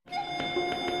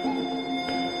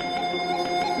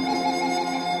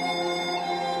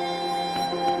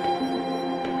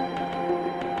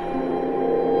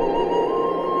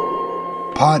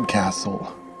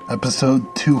PodCastle, Episode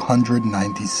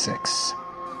 296,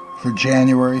 for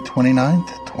January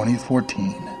 29th,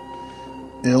 2014.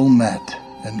 Ill Met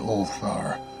and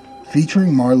Ulthar,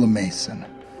 featuring Marla Mason,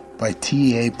 by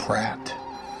T.A. Pratt.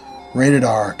 Rated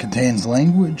R, contains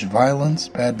language, violence,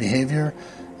 bad behavior,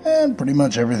 and pretty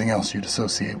much everything else you'd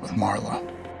associate with Marla.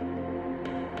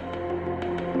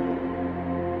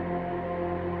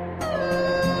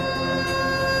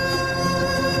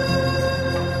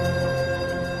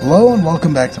 Hello and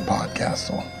welcome back to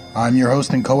PodCastle. I'm your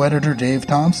host and co-editor Dave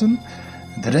Thompson,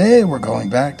 and today we're going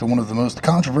back to one of the most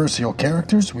controversial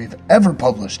characters we've ever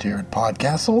published here at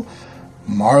PodCastle,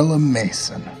 Marla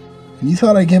Mason. And you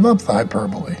thought I gave up the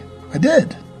hyperbole. I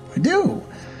did. I do.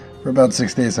 For about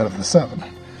 6 days out of the 7.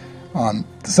 On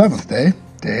the 7th day,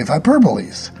 Dave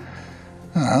Hyperboles.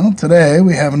 Well, today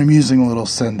we have an amusing little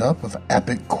send-up of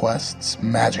epic quests,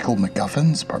 magical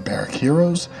MacGuffins, barbaric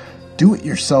heroes,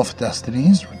 do-it-yourself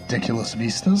destinies, ridiculous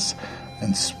vistas,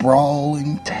 and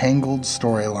sprawling, tangled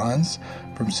storylines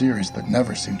from series that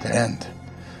never seem to end.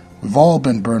 We've all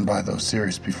been burned by those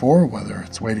series before, whether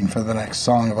it's waiting for the next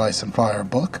Song of Ice and Fire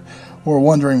book, or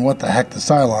wondering what the heck the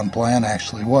Cylon plan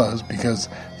actually was, because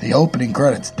the opening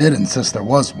credits did insist there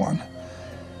was one.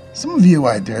 Some of you,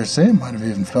 I dare say, might have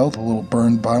even felt a little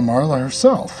burned by Marla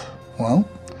herself. Well,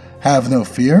 have no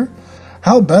fear.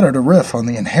 How better to riff on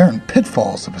the inherent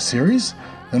pitfalls of a series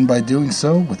than by doing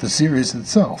so with the series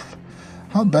itself?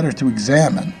 How better to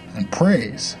examine and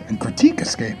praise and critique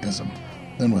escapism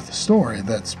than with a story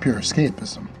that's pure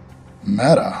escapism?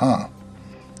 Meta, huh?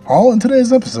 All in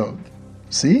today's episode.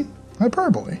 See?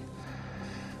 Hyperbole.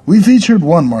 We featured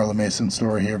one Marla Mason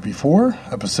story here before,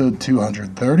 episode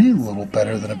 230, Little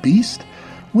Better Than a Beast,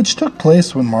 which took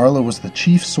place when Marla was the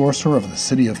chief sorcerer of the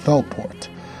city of Felport.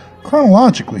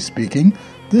 Chronologically speaking,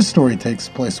 this story takes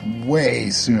place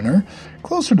way sooner,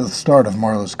 closer to the start of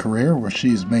Marla's career, where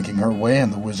she's making her way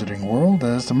in the wizarding world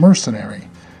as a mercenary.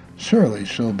 Surely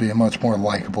she'll be much more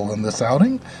likable in this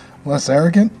outing, less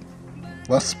arrogant,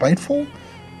 less spiteful,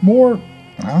 more,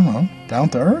 down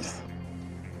to earth?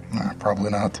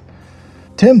 Probably not.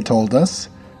 Tim told us,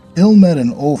 Ill Met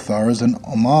and Ulthar is an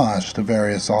homage to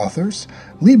various authors.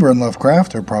 Lieber and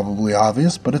Lovecraft are probably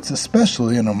obvious, but it's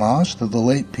especially an homage to the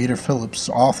late Peter Phillips,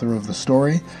 author of the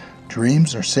story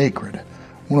Dreams Are Sacred,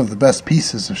 one of the best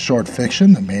pieces of short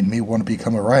fiction that made me want to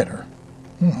become a writer.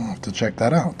 I'll have to check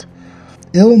that out.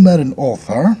 Ill Met and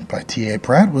Ulthar, by T.A.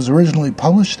 Pratt, was originally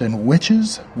published in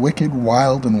Witches, Wicked,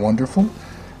 Wild, and Wonderful,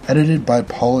 edited by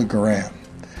Paula Garan.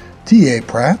 T.A.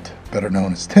 Pratt, better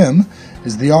known as Tim,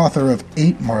 is the author of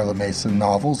 8 Marla Mason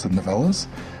novels and novellas.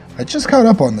 I just caught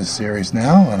up on this series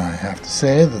now, and I have to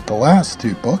say that the last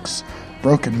 2 books,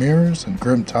 Broken Mirrors and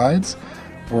Grim Tides,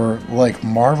 were like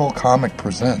Marvel Comic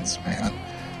Presents, man.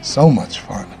 So much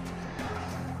fun.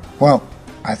 Well,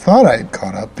 I thought I had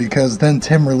caught up because then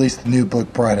Tim released the new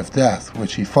book Bride of Death,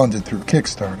 which he funded through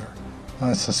Kickstarter.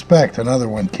 I suspect another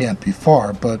one can't be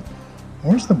far, but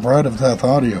where's the Bride of Death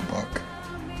audiobook?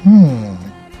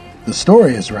 The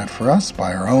story is read for us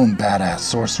by our own badass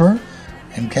sorcerer,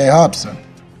 M.K. Hobson.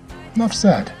 Enough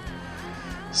said.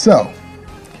 So,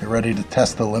 you ready to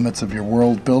test the limits of your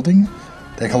world building?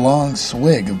 Take a long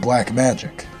swig of black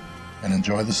magic and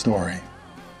enjoy the story.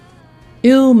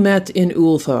 Ill Met in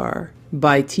Ulthar,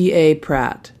 by T.A.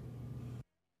 Pratt.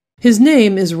 His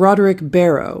name is Roderick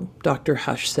Barrow, Dr.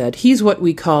 Hush said. He's what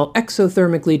we call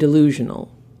exothermically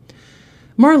delusional.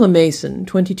 Marla Mason,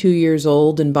 22 years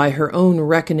old and by her own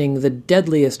reckoning the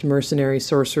deadliest mercenary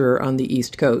sorcerer on the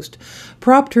East Coast,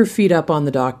 propped her feet up on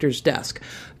the doctor's desk.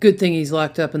 Good thing he's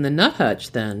locked up in the nut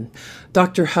hutch, then.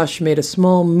 Dr. Hush made a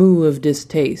small moo of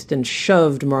distaste and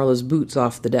shoved Marla's boots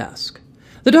off the desk.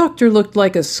 The doctor looked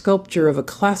like a sculpture of a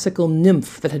classical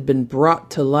nymph that had been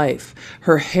brought to life,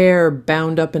 her hair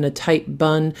bound up in a tight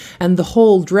bun, and the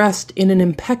whole dressed in an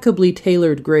impeccably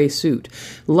tailored gray suit,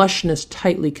 lushness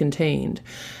tightly contained.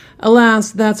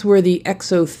 Alas, that's where the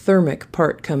exothermic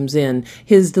part comes in.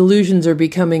 His delusions are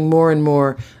becoming more and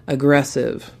more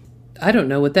aggressive. I don't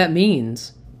know what that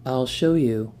means. I'll show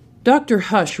you. Dr.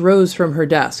 Hush rose from her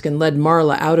desk and led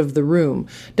Marla out of the room,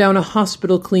 down a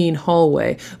hospital-clean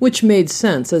hallway, which made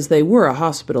sense as they were a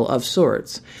hospital of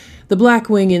sorts. The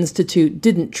Blackwing Institute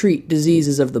didn't treat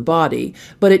diseases of the body,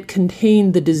 but it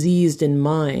contained the diseased in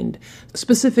mind,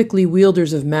 specifically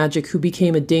wielders of magic who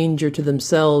became a danger to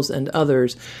themselves and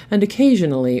others, and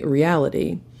occasionally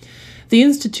reality. The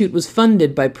institute was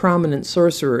funded by prominent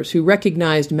sorcerers who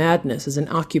recognized madness as an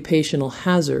occupational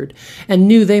hazard and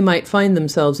knew they might find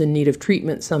themselves in need of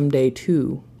treatment someday,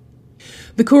 too.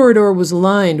 The corridor was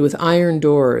lined with iron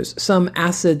doors, some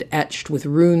acid-etched with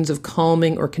runes of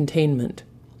calming or containment.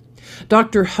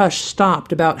 Dr. Hush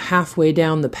stopped about halfway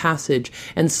down the passage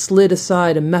and slid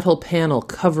aside a metal panel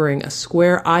covering a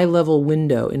square eye-level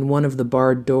window in one of the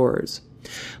barred doors.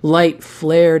 Light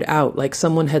flared out like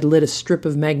someone had lit a strip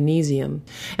of magnesium,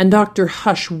 and Dr.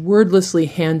 Hush wordlessly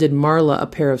handed Marla a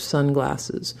pair of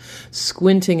sunglasses.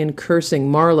 Squinting and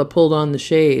cursing, Marla pulled on the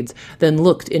shades, then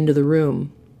looked into the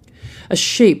room. A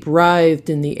shape writhed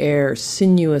in the air,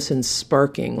 sinuous and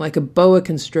sparking, like a boa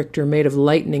constrictor made of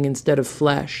lightning instead of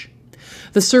flesh.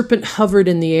 The serpent hovered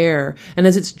in the air, and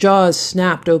as its jaws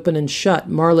snapped open and shut,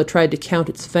 Marla tried to count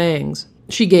its fangs.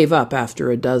 She gave up after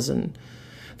a dozen.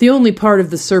 The only part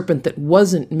of the serpent that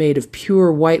wasn't made of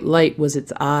pure white light was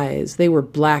its eyes. They were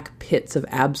black pits of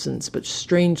absence, but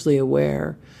strangely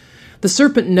aware. The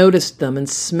serpent noticed them and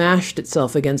smashed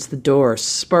itself against the door,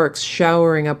 sparks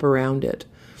showering up around it.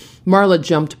 Marla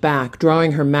jumped back,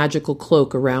 drawing her magical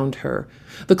cloak around her.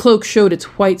 The cloak showed its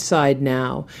white side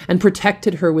now, and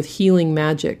protected her with healing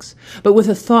magics, but with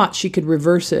a thought she could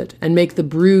reverse it and make the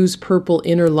bruise-purple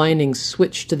inner lining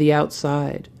switch to the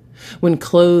outside. When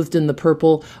clothed in the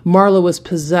purple, Marla was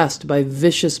possessed by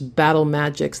vicious battle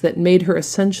magics that made her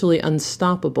essentially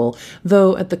unstoppable,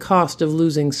 though at the cost of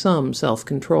losing some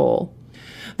self-control.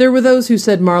 There were those who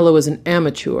said Marla was an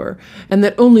amateur, and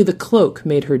that only the cloak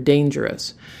made her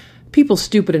dangerous. People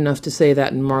stupid enough to say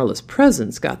that in Marla's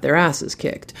presence got their asses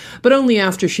kicked, but only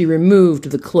after she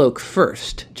removed the cloak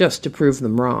first, just to prove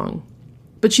them wrong.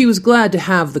 But she was glad to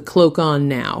have the cloak on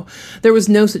now. There was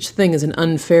no such thing as an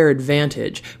unfair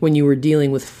advantage when you were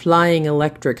dealing with flying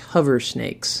electric hover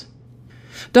snakes.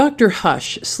 Dr.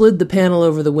 Hush slid the panel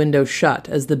over the window shut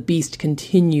as the beast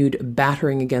continued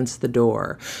battering against the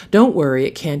door. Don't worry,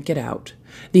 it can't get out.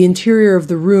 The interior of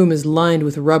the room is lined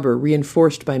with rubber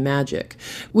reinforced by magic.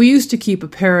 We used to keep a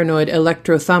paranoid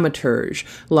electrothaumaturge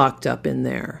locked up in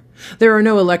there. There are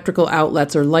no electrical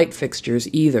outlets or light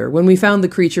fixtures either. When we found the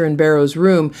creature in Barrow's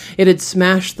room, it had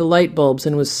smashed the light bulbs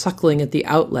and was suckling at the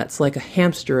outlets like a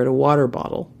hamster at a water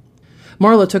bottle.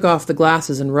 Marla took off the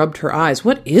glasses and rubbed her eyes.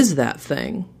 What is that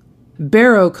thing?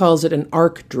 Barrow calls it an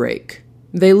arc drake.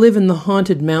 They live in the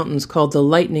haunted mountains called the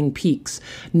Lightning Peaks,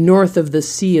 north of the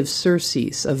Sea of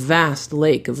Circes, a vast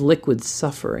lake of liquid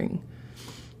suffering.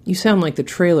 You sound like the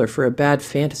trailer for a bad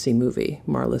fantasy movie,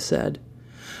 Marla said.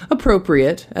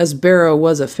 Appropriate, as Barrow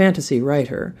was a fantasy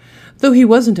writer, though he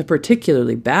wasn't a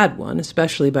particularly bad one,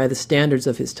 especially by the standards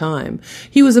of his time.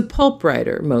 He was a pulp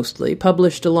writer, mostly,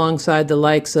 published alongside the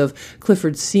likes of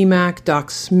Clifford Seamack,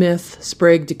 Doc Smith,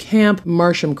 Sprague de Camp,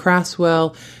 Marsham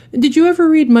Craswell. Did you ever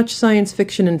read much science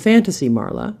fiction and fantasy,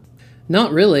 Marla?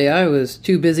 Not really. I was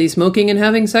too busy smoking and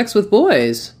having sex with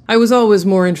boys. I was always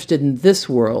more interested in this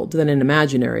world than in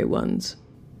imaginary ones.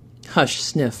 Hush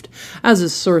sniffed. As a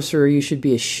sorcerer, you should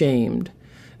be ashamed.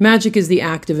 Magic is the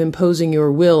act of imposing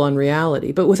your will on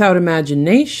reality, but without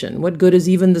imagination, what good is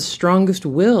even the strongest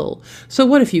will? So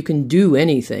what if you can do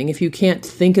anything if you can't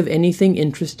think of anything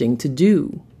interesting to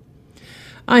do?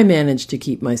 I managed to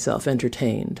keep myself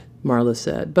entertained, Marla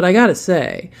said, but I gotta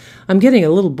say, I'm getting a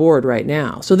little bored right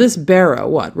now. So this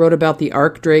Barrow, wrote about the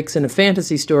arc drakes in a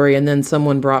fantasy story and then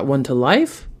someone brought one to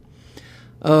life?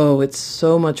 Oh, it's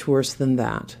so much worse than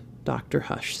that, Dr.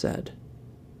 Hush said.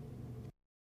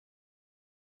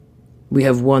 We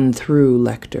have won through,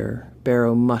 Lecter,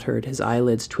 Barrow muttered, his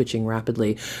eyelids twitching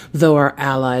rapidly. Though our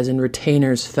allies and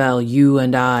retainers fell, you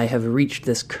and I have reached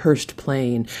this cursed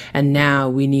plane, and now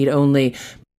we need only...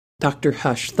 Dr.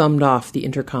 Hush thumbed off the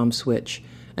intercom switch,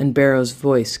 and Barrow's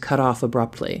voice cut off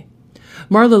abruptly.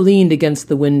 Marla leaned against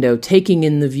the window, taking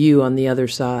in the view on the other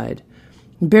side.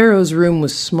 Barrow's room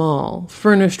was small,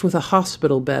 furnished with a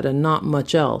hospital bed and not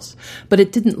much else, but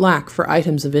it didn't lack for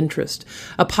items of interest.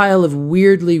 A pile of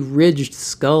weirdly ridged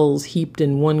skulls heaped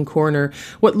in one corner,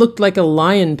 what looked like a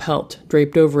lion pelt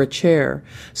draped over a chair,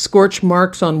 scorch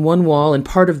marks on one wall and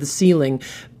part of the ceiling.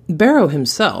 Barrow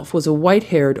himself was a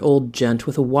white-haired old gent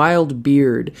with a wild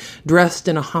beard, dressed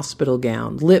in a hospital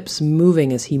gown, lips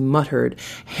moving as he muttered,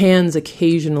 hands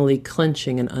occasionally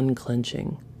clenching and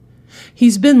unclenching.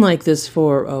 He's been like this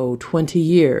for, 20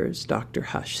 years, Dr.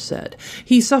 Hush said.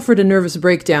 He suffered a nervous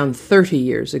breakdown 30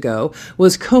 years ago,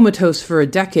 was comatose for a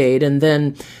decade, and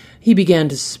then he began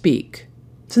to speak.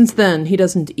 Since then, he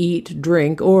doesn't eat,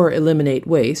 drink, or eliminate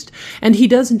waste, and he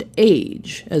doesn't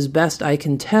age. As best I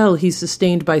can tell, he's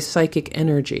sustained by psychic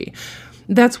energy.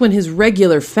 That's when his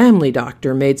regular family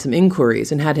doctor made some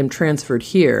inquiries and had him transferred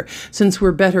here, since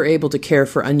we're better able to care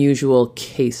for unusual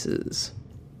cases.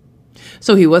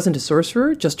 So he wasn't a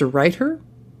sorcerer, just a writer?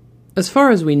 As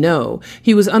far as we know,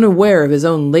 he was unaware of his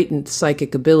own latent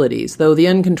psychic abilities, though the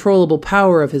uncontrollable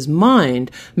power of his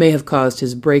mind may have caused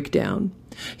his breakdown.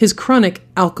 His chronic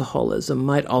alcoholism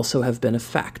might also have been a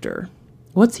factor.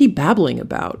 What's he babbling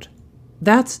about?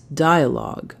 That's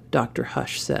dialogue, Dr.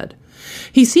 Hush said.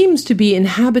 He seems to be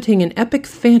inhabiting an epic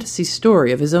fantasy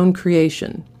story of his own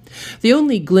creation. The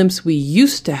only glimpse we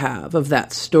used to have of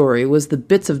that story was the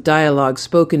bits of dialogue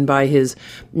spoken by his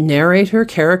narrator,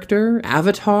 character,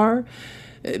 avatar.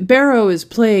 Barrow is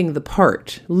playing the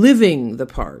part, living the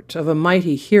part of a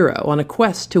mighty hero on a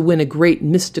quest to win a great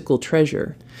mystical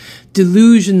treasure.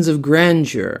 Delusions of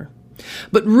grandeur.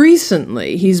 But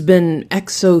recently, he's been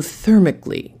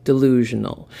exothermically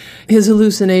delusional. His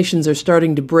hallucinations are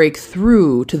starting to break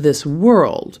through to this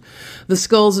world. The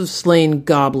skulls of slain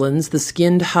goblins, the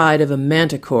skinned hide of a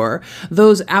manticore,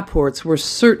 those apports were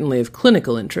certainly of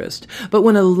clinical interest. But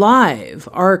when a live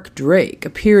Ark Drake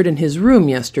appeared in his room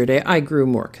yesterday, I grew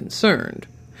more concerned.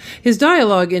 His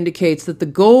dialogue indicates that the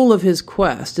goal of his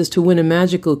quest is to win a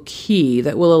magical key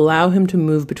that will allow him to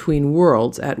move between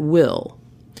worlds at will.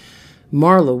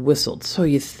 Marla whistled. So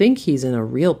you think he's in a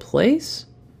real place?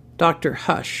 Dr.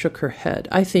 Hush shook her head.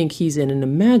 I think he's in an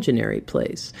imaginary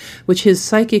place, which his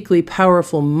psychically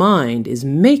powerful mind is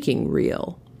making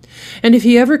real. And if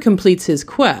he ever completes his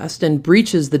quest and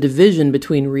breaches the division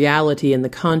between reality and the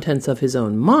contents of his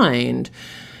own mind...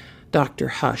 Dr.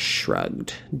 Hush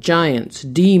shrugged. Giants,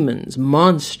 demons,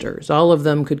 monsters, all of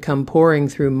them could come pouring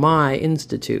through my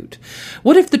institute.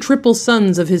 What if the triple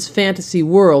suns of his fantasy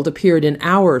world appeared in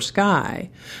our sky?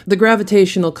 The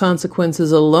gravitational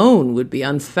consequences alone would be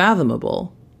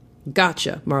unfathomable.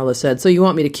 Gotcha, Marla said. So you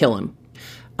want me to kill him?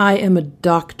 I am a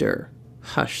doctor,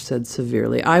 Hush said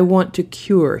severely. I want to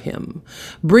cure him.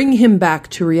 Bring him back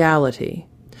to reality.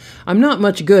 I'm not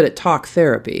much good at talk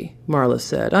therapy, Marla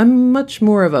said. I'm much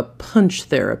more of a punch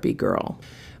therapy girl.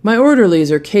 My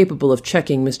orderlies are capable of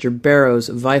checking Mr. Barrow's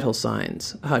vital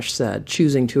signs, Hush said,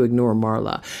 choosing to ignore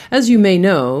Marla. As you may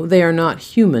know, they are not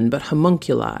human, but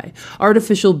homunculi,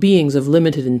 artificial beings of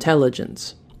limited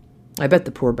intelligence. I bet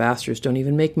the poor bastards don't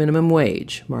even make minimum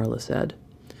wage, Marla said.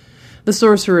 The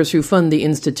sorcerers who fund the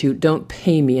Institute don't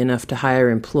pay me enough to hire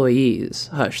employees,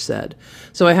 Hush said,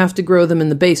 so I have to grow them in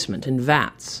the basement in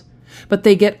vats. But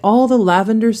they get all the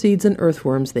lavender seeds and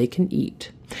earthworms they can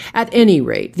eat. At any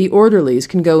rate, the orderlies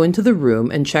can go into the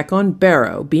room and check on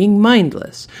Barrow, being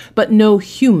mindless, but no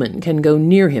human can go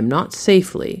near him, not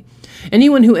safely.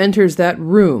 Anyone who enters that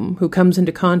room, who comes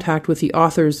into contact with the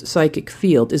author's psychic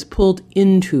field, is pulled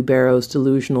into Barrow's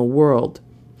delusional world.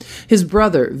 His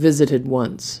brother visited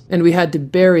once, and we had to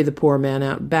bury the poor man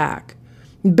out back.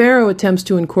 Barrow attempts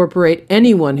to incorporate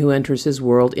anyone who enters his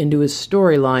world into his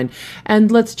storyline, and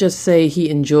let's just say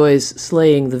he enjoys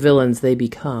slaying the villains they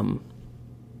become.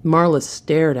 Marla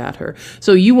stared at her.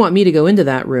 So you want me to go into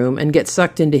that room and get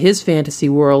sucked into his fantasy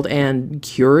world and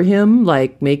cure him?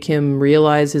 Like make him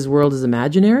realize his world is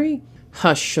imaginary?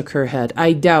 Hush shook her head.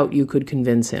 I doubt you could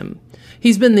convince him.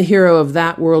 He's been the hero of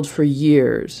that world for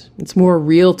years. It's more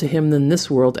real to him than this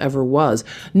world ever was.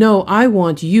 No, I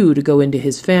want you to go into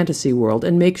his fantasy world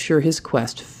and make sure his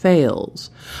quest fails.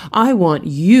 I want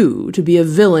you to be a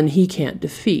villain he can't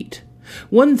defeat.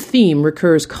 One theme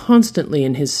recurs constantly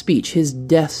in his speech, his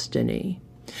destiny.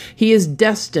 He is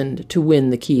destined to win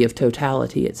the key of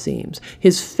totality, it seems.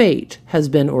 His fate has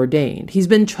been ordained. He's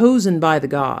been chosen by the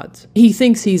gods. He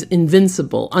thinks he's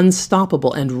invincible,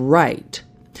 unstoppable, and right.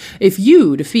 If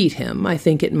you defeat him, I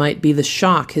think it might be the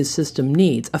shock his system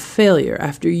needs. A failure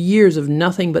after years of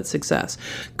nothing but success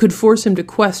could force him to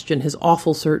question his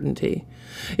awful certainty.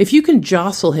 If you can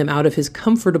jostle him out of his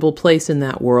comfortable place in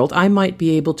that world, I might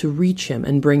be able to reach him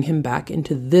and bring him back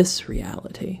into this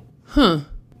reality.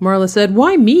 Marla said.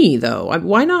 Why me, though?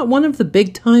 Why not one of the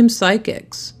big-time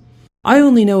psychics? I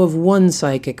only know of one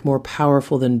psychic more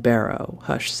powerful than Barrow,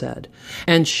 Hush said.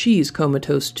 And she's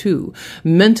comatose too,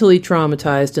 mentally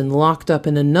traumatized and locked up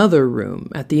in another room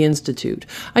at the Institute.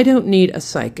 I don't need a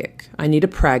psychic. I need a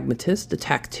pragmatist, a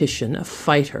tactician, a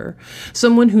fighter,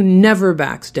 someone who never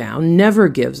backs down, never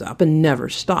gives up, and never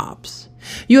stops.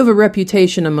 You have a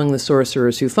reputation among the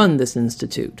sorcerers who fund this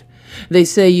institute. They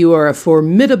say you are a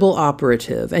formidable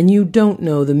operative, and you don't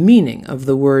know the meaning of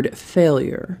the word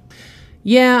failure.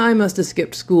 Yeah, I must have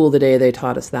skipped school the day they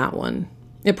taught us that one.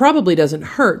 It probably doesn't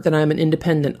hurt that I'm an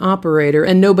independent operator,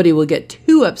 and nobody will get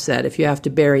too upset if you have to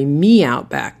bury me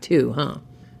out back too, huh?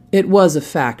 It was a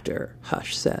factor,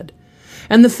 Hush said.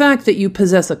 And the fact that you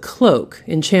possess a cloak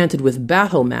enchanted with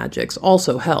battle magics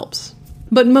also helps.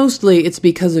 But mostly it's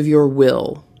because of your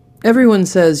will. Everyone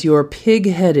says you're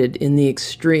pig-headed in the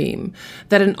extreme,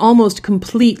 that an almost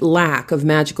complete lack of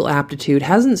magical aptitude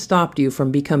hasn't stopped you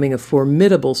from becoming a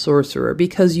formidable sorcerer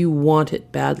because you want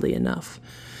it badly enough.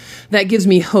 That gives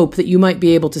me hope that you might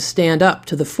be able to stand up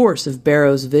to the force of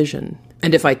Barrow's vision.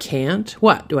 And if I can't,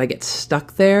 what, do I get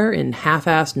stuck there in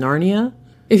half-assed Narnia?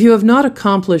 If you have not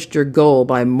accomplished your goal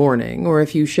by morning, or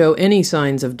if you show any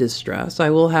signs of distress, I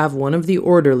will have one of the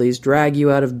orderlies drag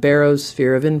you out of Barrow's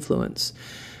sphere of influence.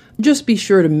 Just be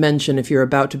sure to mention if you're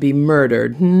about to be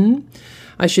murdered,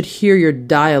 I should hear your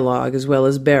dialogue as well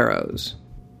as Barrow's.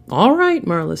 All right,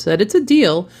 Marla said, it's a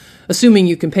deal, assuming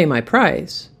you can pay my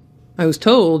price. I was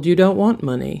told you don't want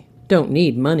money. Don't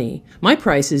need money. My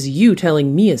price is you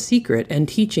telling me a secret and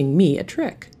teaching me a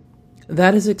trick.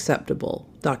 That is acceptable,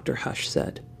 Dr. Hush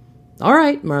said. All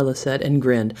right, Marla said and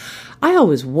grinned. I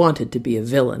always wanted to be a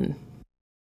villain.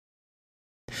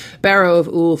 Barrow of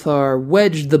Ulthar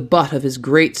wedged the butt of his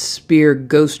great spear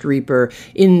Ghost Reaper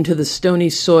into the stony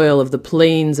soil of the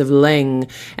plains of Leng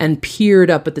and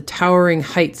peered up at the towering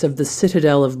heights of the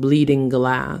citadel of bleeding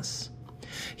glass.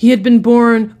 He had been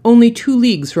born only 2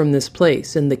 leagues from this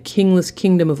place in the kingless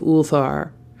kingdom of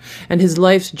Ulthar, and his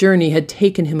life's journey had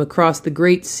taken him across the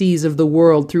great seas of the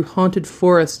world through haunted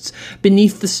forests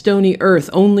beneath the stony earth,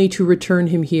 only to return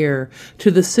him here, to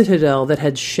the citadel that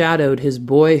had shadowed his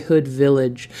boyhood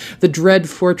village, the dread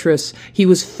fortress he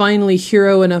was finally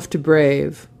hero enough to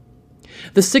brave.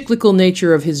 The cyclical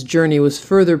nature of his journey was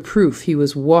further proof he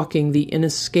was walking the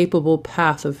inescapable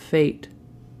path of fate.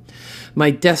 My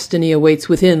destiny awaits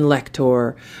within,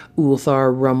 Lector,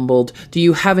 Ulthar rumbled. Do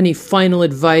you have any final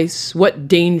advice? What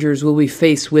dangers will we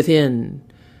face within?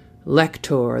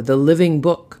 Lector, the living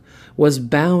book, was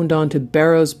bound onto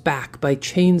Barrow's back by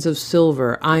chains of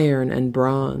silver, iron, and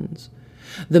bronze.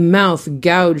 The mouth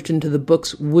gouged into the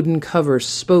book's wooden cover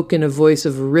spoke in a voice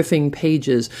of riffing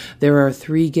pages. There are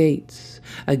 3 gates,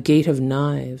 a gate of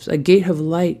knives, a gate of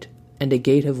light, and a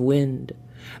gate of wind.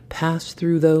 Pass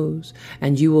through those,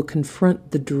 and you will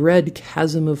confront the dread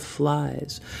chasm of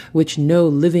flies, which no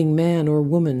living man or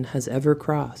woman has ever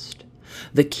crossed.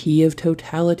 The key of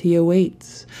totality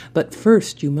awaits, but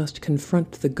first you must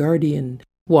confront the guardian.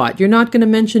 What, you're not going to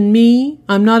mention me?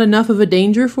 I'm not enough of a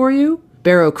danger for you?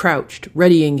 Barrow crouched,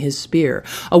 readying his spear.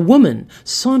 A woman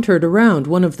sauntered around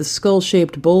one of the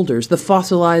skull-shaped boulders, the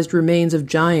fossilized remains of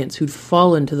giants who'd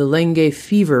fallen to the Lenge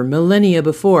fever millennia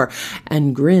before,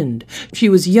 and grinned. She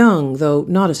was young, though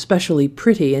not especially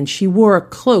pretty, and she wore a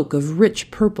cloak of rich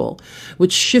purple,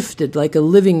 which shifted like a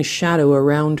living shadow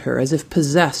around her, as if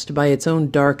possessed by its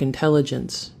own dark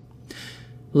intelligence.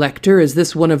 Lector, is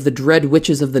this one of the dread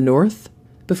witches of the north?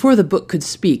 Before the book could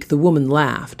speak, the woman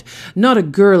laughed. Not a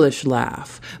girlish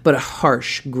laugh, but a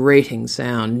harsh, grating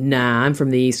sound. Nah, I'm from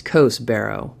the East Coast,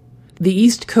 Barrow. The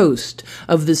east coast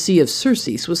of the Sea of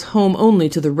Circes was home only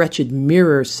to the wretched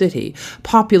Mirror City,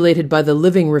 populated by the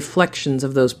living reflections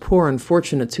of those poor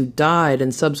unfortunates who died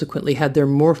and subsequently had their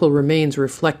mortal remains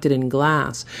reflected in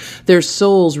glass, their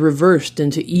souls reversed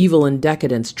into evil and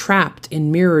decadence, trapped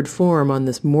in mirrored form on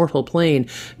this mortal plane.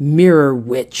 Mirror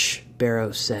witch,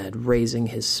 Barrow said, raising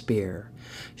his spear.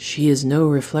 She is no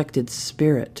reflected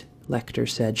spirit, Lector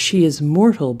said. She is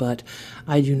mortal, but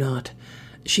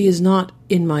she is not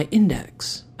in my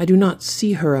index. I do not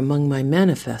see her among my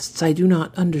manifests. I do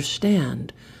not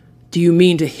understand. Do you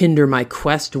mean to hinder my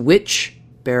quest, witch?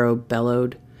 Barrow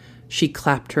bellowed. She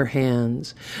clapped her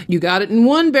hands. You got it in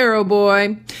one, Barrow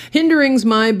boy. Hindering's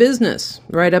my business,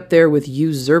 right up there with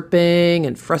usurping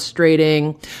and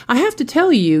frustrating. I have to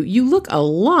tell you, you look a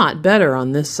lot better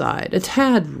on this side. A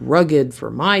tad rugged for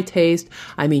my taste.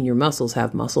 I mean, your muscles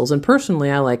have muscles, and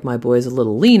personally I like my boys a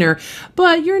little leaner,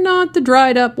 but you're not the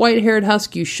dried-up, white-haired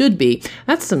husk you should be.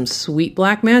 That's some sweet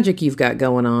black magic you've got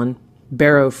going on.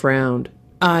 Barrow frowned.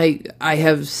 I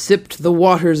have sipped the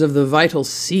waters of the vital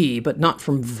sea, but not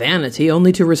from vanity,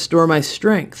 only to restore my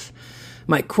strength.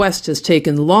 My quest has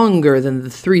taken longer than the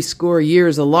 70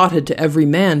 years allotted to every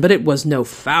man, but it was no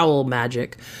foul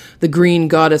magic. The green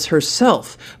goddess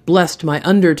herself blessed my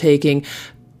undertaking.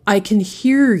 I can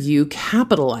hear you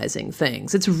capitalizing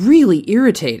things. It's really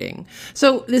irritating.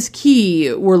 So this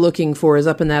key we're looking for is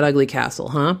up in that ugly castle,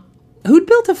 huh? Who'd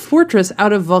built a fortress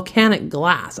out of volcanic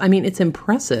glass? I mean, it's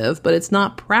impressive, but it's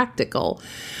not practical.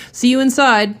 See you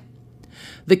inside.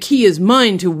 The key is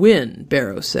mine to win,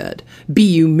 Barrow said. Be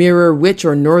you mirror witch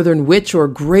or northern witch or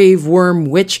grave worm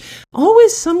witch,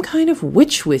 always some kind of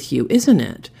witch with you, isn't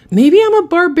it? Maybe I'm a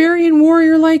barbarian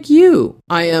warrior like you.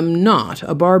 I am not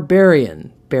a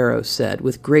barbarian, Barrow said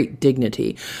with great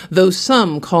dignity, though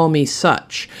some call me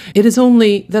such. It is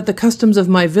only that the customs of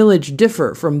my village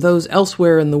differ from those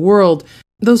elsewhere in the world.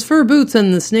 Those fur boots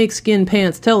and the snakeskin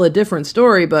pants tell a different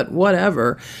story, but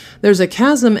whatever. There's a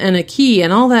chasm and a key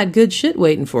and all that good shit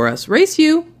waiting for us. Race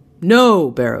you! No,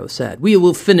 Barrow said. We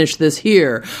will finish this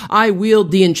here. I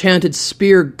wield the enchanted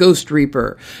spear Ghost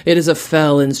Reaper. It is a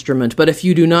fell instrument, but if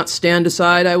you do not stand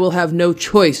aside, I will have no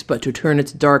choice but to turn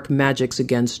its dark magics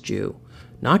against you.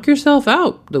 Knock yourself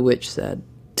out, the witch said.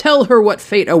 Tell her what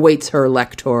fate awaits her,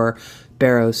 Lector,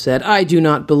 Barrow said. I do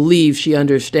not believe she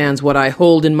understands what I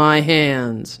hold in my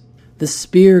hands. The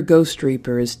spear Ghost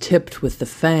Reaper is tipped with the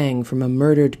fang from a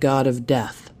murdered god of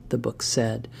death, the book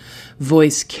said,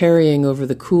 voice carrying over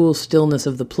the cool stillness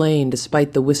of the plain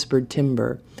despite the whispered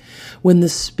timber. When the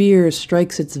spear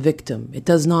strikes its victim, it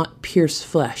does not pierce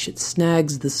flesh, it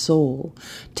snags the soul,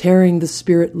 tearing the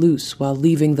spirit loose while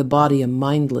leaving the body a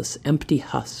mindless, empty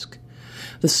husk.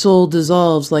 The soul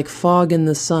dissolves like fog in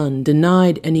the sun,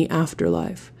 denied any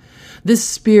afterlife. This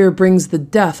spear brings the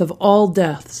death of all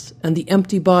deaths, and the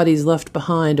empty bodies left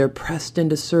behind are pressed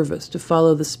into service to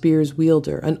follow the spear's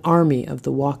wielder, an army of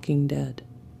the walking dead.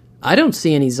 I don't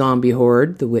see any zombie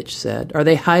horde, the witch said. Are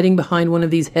they hiding behind one of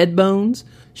these head bones?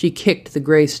 She kicked the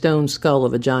gray stone skull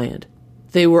of a giant.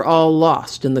 They were all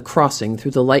lost in the crossing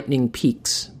through the lightning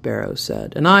peaks, Barrow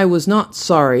said, and I was not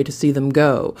sorry to see them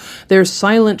go. Their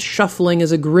silent shuffling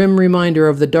is a grim reminder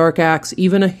of the dark acts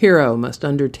even a hero must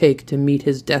undertake to meet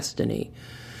his destiny.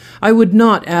 I would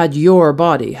not add your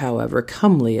body, however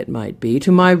comely it might be,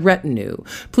 to my retinue.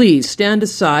 Please stand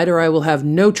aside, or I will have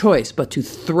no choice but to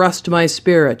thrust my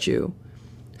spear at you.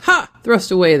 Ha!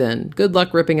 Thrust away, then. Good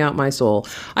luck ripping out my soul.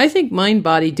 I think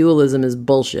mind-body dualism is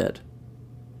bullshit.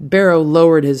 Barrow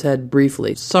lowered his head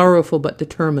briefly, sorrowful but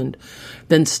determined,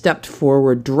 then stepped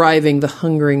forward, driving the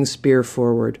hungering spear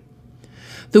forward.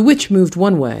 The witch moved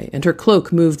one way, and her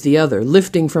cloak moved the other,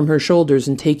 lifting from her shoulders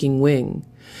and taking wing.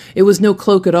 It was no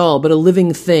cloak at all, but a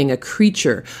living thing, a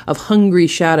creature of hungry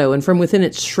shadow, and from within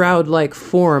its shroud-like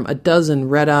form a dozen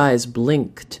red eyes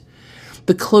blinked.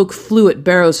 The cloak flew at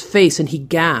Barrow's face, and he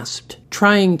gasped,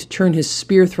 trying to turn his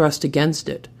spear thrust against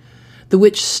it. The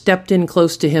witch stepped in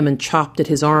close to him and chopped at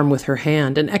his arm with her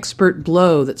hand, an expert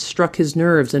blow that struck his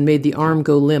nerves and made the arm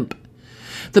go limp.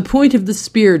 The point of the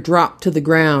spear dropped to the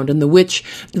ground, and the witch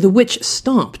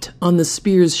stomped on the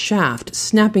spear's shaft,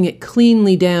 snapping it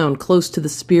cleanly down close to the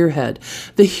spearhead.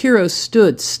 The hero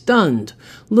stood, stunned,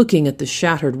 looking at the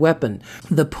shattered weapon.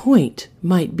 The point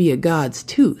might be a god's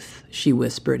tooth, she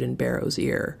whispered in Barrow's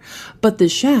ear, but the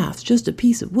shaft's just a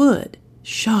piece of wood.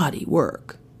 Shoddy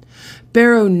work.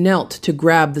 Barrow knelt to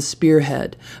grab the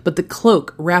spearhead, but the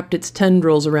cloak wrapped its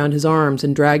tendrils around his arms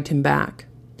and dragged him back.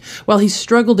 While he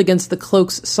struggled against the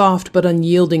cloak's soft but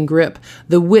unyielding grip,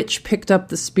 the witch picked up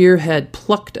the spearhead,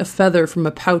 plucked a feather from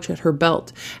a pouch at her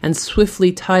belt, and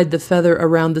swiftly tied the feather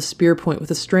around the spear point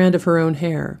with a strand of her own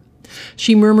hair.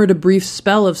 She murmured a brief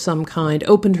spell of some kind,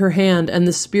 opened her hand, and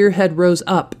the spearhead rose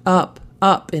up, up,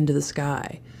 up into the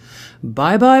sky.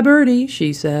 "Bye-bye, birdie,"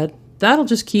 she said. "That'll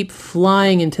just keep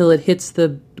flying until it hits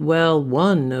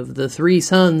one of the 3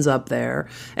 suns up there.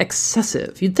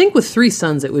 Excessive. You'd think with 3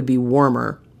 suns it would be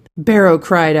warmer." Barrow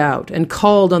cried out and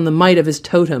called on the might of his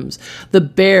totems, the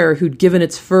bear who'd given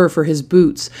its fur for his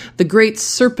boots, the great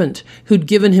serpent who'd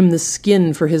given him the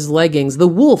skin for his leggings, the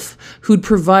wolf who'd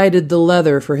provided the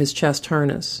leather for his chest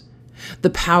harness.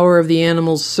 The power of the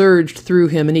animals surged through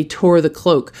him, and he tore the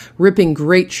cloak, ripping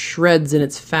great shreds in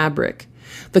its fabric.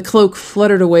 The cloak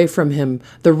fluttered away from him,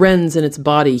 the rends in its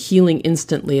body healing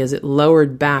instantly as it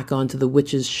lowered back onto the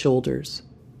witch's shoulders.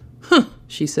 "Huh,"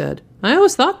 she said. "I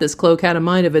always thought this cloak had a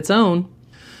mind of its own."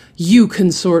 "You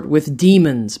consort with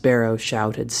demons," Barrow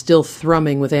shouted, still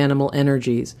thrumming with animal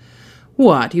energies.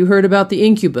 "What, you heard about the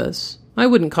incubus? I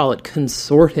wouldn't call it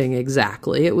consorting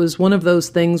exactly. It was one of those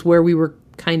things where we were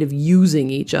kind of using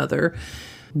each other."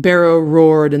 Barrow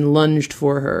roared and lunged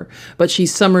for her, but she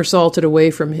somersaulted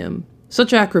away from him.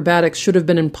 Such acrobatics should have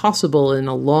been impossible in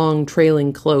a long,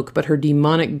 trailing cloak, but her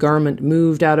demonic garment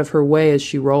moved out of her way as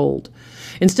she rolled.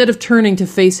 Instead of turning to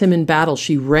face him in battle,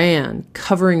 she ran,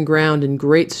 covering ground in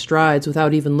great strides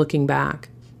without even looking back.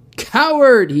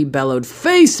 "Coward!" he bellowed.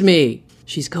 "Face me!"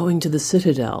 "She's going to the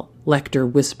Citadel," Lecter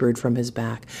whispered from his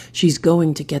back. "She's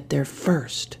going to get there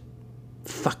first."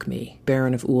 "Fuck me,"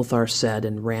 Baron of Ulthar said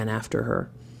and ran after her.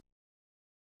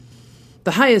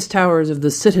 The highest towers of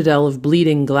the Citadel of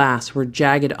Bleeding Glass were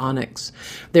jagged onyx,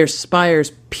 their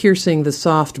spires piercing the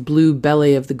soft blue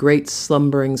belly of the great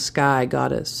slumbering sky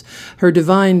goddess, her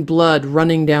divine blood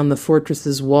running down the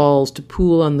fortress's walls to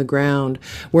pool on the ground,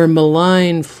 where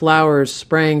malign flowers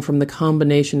sprang from the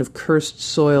combination of cursed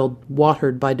soil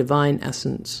watered by divine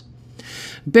essence.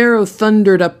 Barrow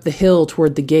thundered up the hill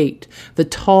toward the gate, the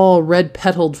tall,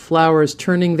 red-petaled flowers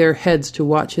turning their heads to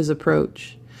watch his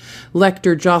approach.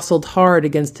 Lecter jostled hard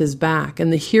against his back,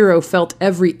 and the hero felt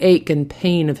every ache and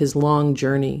pain of his long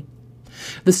journey.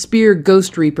 The spear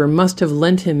Ghost Reaper must have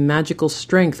lent him magical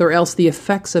strength, or else the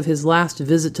effects of his last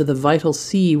visit to the vital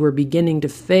sea were beginning to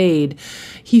fade.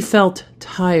 He felt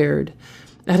tired,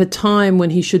 at a time when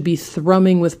he should be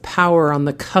thrumming with power on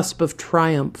the cusp of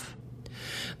triumph.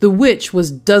 The witch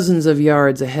was dozens of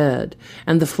yards ahead,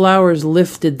 and the flowers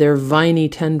lifted their viny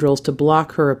tendrils to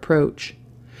block her approach.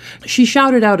 She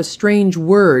shouted out a strange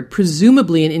word,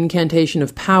 presumably an incantation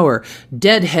of power.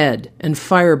 Deadhead and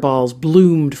fireballs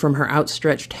bloomed from her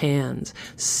outstretched hands,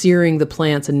 searing the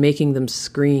plants and making them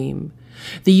scream.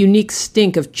 The unique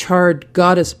stink of charred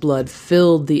goddess blood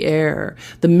filled the air,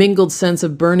 the mingled sense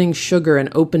of burning sugar and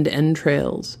opened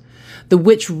entrails. The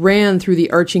witch ran through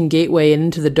the arching gateway and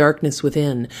into the darkness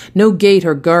within. No gate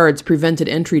or guards prevented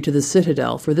entry to the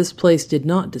citadel, for this place did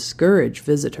not discourage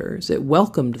visitors. It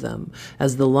welcomed them,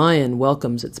 as the lion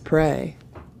welcomes its prey.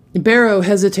 Barrow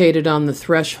hesitated on the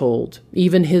threshold,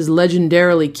 even his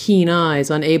legendarily keen eyes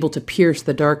unable to pierce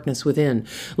the darkness within.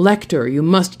 "Lector, you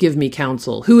must give me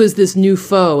counsel. Who is this new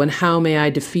foe, and how may I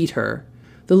defeat her?"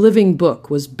 The living book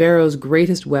was Barrow's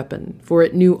greatest weapon, for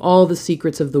it knew all the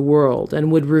secrets of the world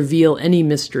and would reveal any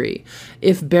mystery,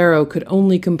 if Barrow could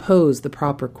only compose the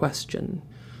proper question.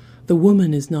 "The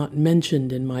woman is not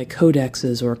mentioned in my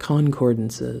codexes or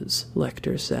concordances,"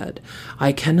 Lecter said.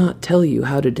 "I cannot tell you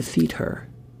how to defeat her."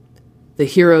 The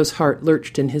hero's heart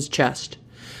lurched in his chest.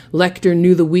 Lecter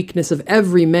knew the weakness of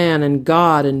every man and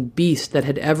god and beast that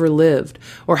had ever lived,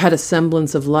 or had a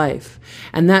semblance of life,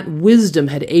 and that wisdom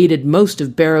had aided most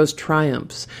of Barrow's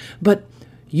triumphs. "But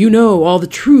you know all the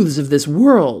truths of this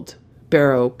world."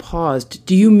 Barrow paused.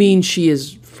 "Do you mean she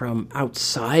is from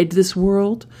outside this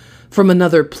world? From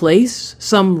another place?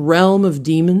 Some realm of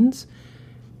demons?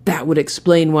 That would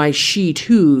explain why she,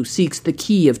 too, seeks the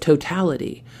key of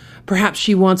totality. Perhaps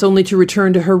she wants only to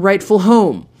return to her rightful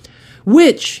home."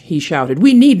 "Witch," he shouted,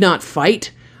 "we need not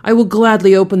fight. I will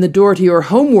gladly open the door to your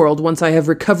homeworld once I have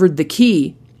recovered the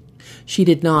key." She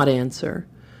did not answer.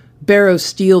 Barrow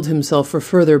steeled himself for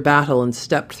further battle and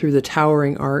stepped through the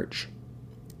towering arch.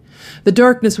 The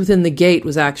darkness within the gate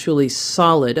was actually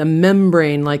solid, a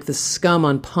membrane like the scum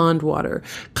on pond water,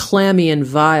 clammy and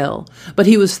vile, but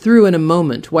he was through in a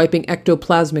moment, wiping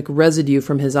ectoplasmic residue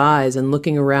from his eyes and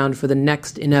looking around for the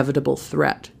next inevitable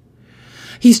threat.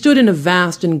 He stood in a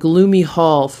vast and gloomy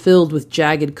hall filled with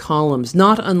jagged columns,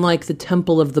 not unlike the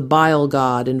temple of the bile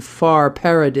god in far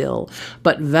Paradil,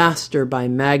 but vaster by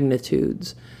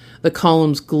magnitudes. The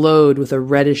columns glowed with a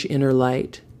reddish inner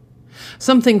light.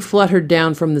 Something fluttered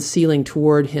down from the ceiling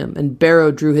toward him, and Barrow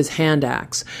drew his hand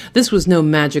axe. This was no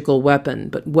magical weapon,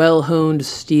 but well-honed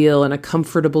steel and a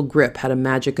comfortable grip had a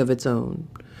magic of its own.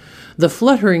 The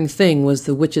fluttering thing was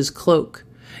the witch's cloak,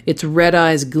 its red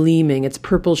eyes gleaming, its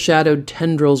purple-shadowed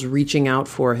tendrils reaching out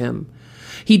for him.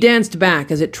 He danced back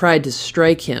as it tried to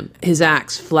strike him, his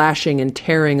axe flashing and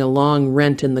tearing a long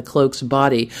rent in the cloak's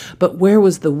body. But where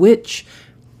was the witch?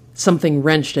 Something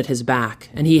wrenched at his back,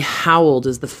 and he howled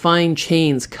as the fine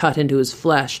chains cut into his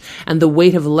flesh, and the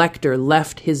weight of Lecter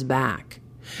left his back.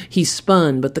 He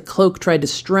spun, but the cloak tried to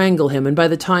strangle him, and by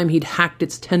the time he'd hacked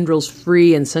its tendrils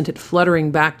free and sent it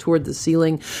fluttering back toward the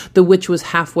ceiling, the witch was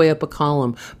halfway up a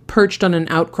column, perched on an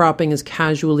outcropping as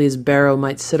casually as Barrow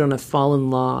might sit on a fallen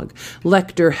log.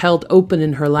 Lecter held open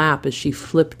in her lap as she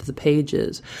flipped the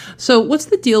pages. "So what's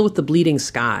the deal with the bleeding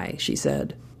sky?" she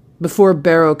said. Before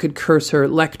Barrow could curse her,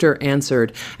 Lecter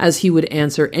answered, as he would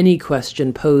answer any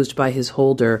question posed by his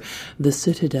holder. "The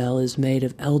citadel is made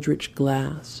of eldritch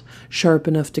glass, sharp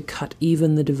enough to cut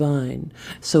even the divine,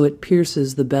 so it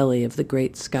pierces the belly of the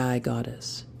great sky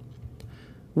goddess."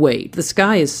 "Wait, the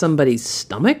sky is somebody's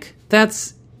stomach?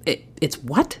 It's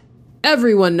what?"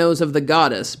 "Everyone knows of the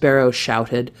goddess," Barrow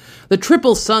shouted. "The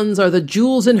triple suns are the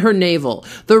jewels in her navel.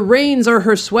 The rains are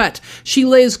her sweat. She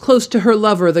lays close to her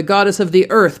lover, the goddess of the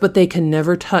earth, but they can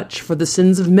never touch, for the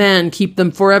sins of man keep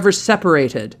them forever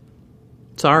separated."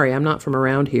 "Sorry, I'm not from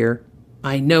around here."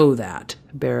 "I know that,"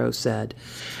 Barrow said,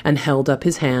 and held up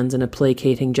his hands in a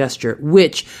placating gesture.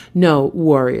 "No,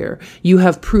 warrior, you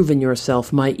have proven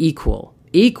yourself my equal."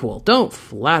 "Equal? Don't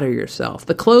flatter yourself.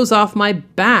 The clothes off my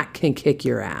back can kick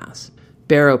your ass."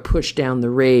 Barrow pushed down the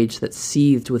rage that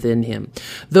seethed within him.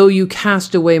 "Though you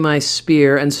cast away my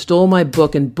spear and stole my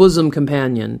book and bosom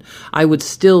companion, I would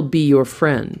still be your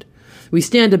friend. We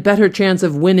stand a better chance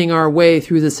of winning our way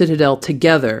through the citadel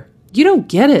together." "You don't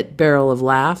get it, Barrel of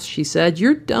Laughs," she said.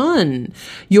 "You're done.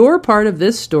 Your part of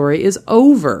this story is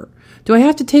over. Do I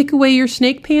have to take away your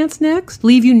snake pants next?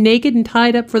 Leave you naked and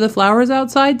tied up for the flowers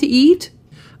outside to eat?"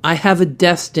 "I have a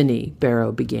destiny,"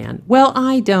 Barrow began. "Well,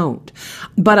 I don't.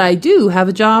 But I do have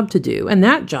a job to do, and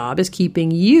that job is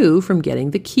keeping you from getting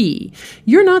the key.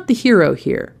 You're not the hero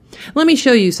here. Let me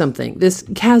show you something, this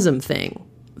chasm thing.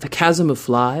 The chasm of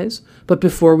flies? But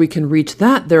before we can reach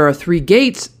that, there are 3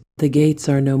 gates. The gates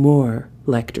are no more,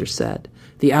 Lecter said.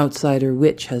 The outsider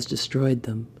witch has destroyed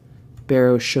them.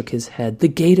 Barrow shook his head. The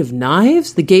gate of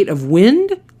knives? The gate of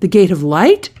wind? The gate of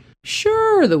light?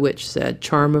 Sure, the witch said.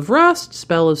 Charm of rust,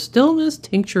 spell of stillness,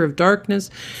 tincture of darkness.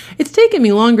 It's taken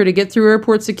me longer to get through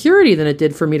airport security than it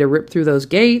did for me to rip through those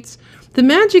gates. The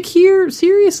magic here,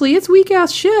 seriously, it's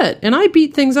weak-ass shit, and I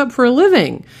beat things up for a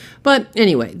living. But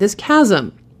anyway, this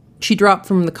chasm. She dropped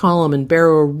from the column, and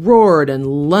Barrow roared and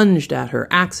lunged at her,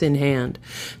 axe in hand.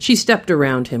 She stepped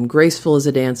around him, graceful as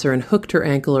a dancer, and hooked her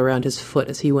ankle around his foot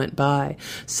as he went by,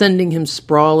 sending him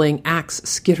sprawling, axe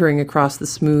skittering across the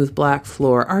smooth black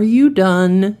floor. "Are you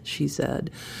done?" she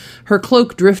said. Her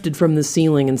cloak drifted from the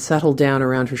ceiling and settled down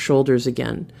around her shoulders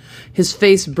again. His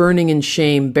face burning in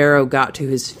shame, Barrow got to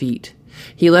his feet.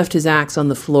 He left his axe on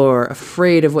the floor,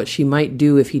 afraid of what she might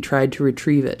do if he tried to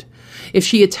retrieve it. If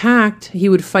she attacked, he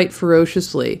would fight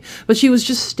ferociously, but she was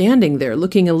just standing there,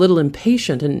 looking a little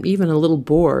impatient and even a little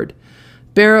bored.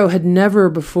 Barrow had never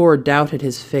before doubted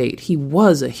his fate. He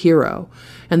was a hero,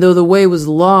 and though the way was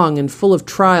long and full of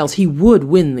trials, he would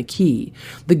win the key.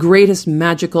 The greatest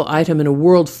magical item in a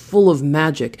world full of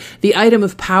magic, the item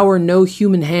of power no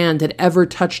human hand had ever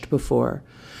touched before.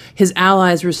 His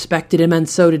allies respected him, and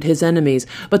so did his enemies,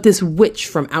 but this witch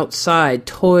from outside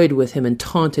toyed with him and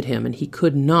taunted him, and he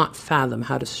could not fathom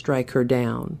how to strike her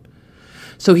down.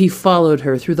 So he followed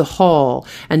her through the hall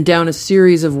and down a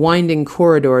series of winding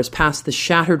corridors past the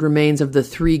shattered remains of the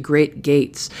 3 great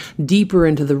gates, deeper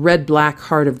into the red-black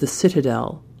heart of the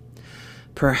citadel.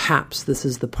 Perhaps this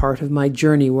is the part of my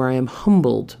journey where I am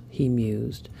humbled, he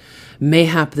mused.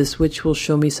 Mayhap this witch will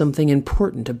show me something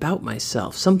important about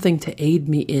myself, something to aid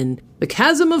me in... The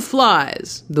chasm of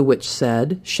flies, the witch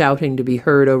said, shouting to be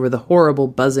heard over the horrible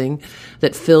buzzing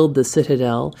that filled the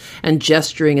citadel, and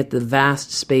gesturing at the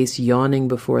vast space yawning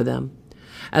before them.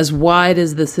 As wide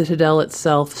as the citadel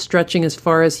itself, stretching as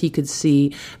far as he could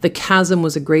see, the chasm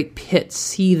was a great pit,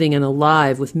 seething and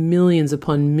alive with millions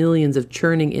upon millions of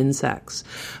churning insects,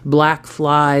 black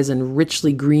flies and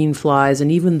richly green flies,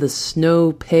 and even the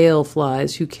snow-pale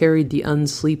flies who carried the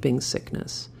unsleeping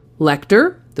sickness.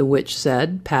 Lecter, the witch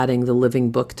said, patting the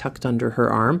living book tucked under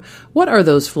her arm, what are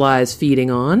those flies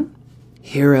feeding on?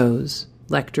 Heroes,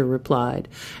 Lecter replied,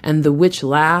 and the witch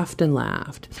laughed and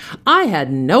laughed. I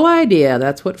had no idea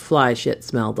that's what fly shit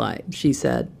smelled like, she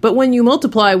said. But when you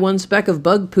multiply 1 speck of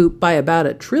bug poop by about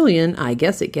 1 trillion, I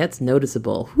guess it gets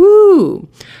noticeable. Whoo!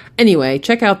 Anyway,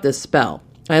 check out this spell.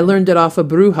 I learned it off a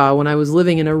Bruja when I was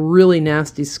living in a really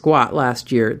nasty squat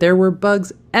last year. There were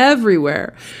bugs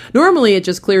everywhere. Normally it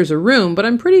just clears a room, but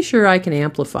I'm pretty sure I can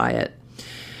amplify it.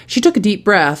 She took a deep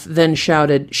breath, then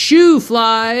shouted, "Shoo,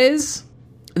 flies!"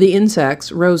 The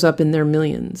insects rose up in their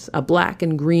millions, a black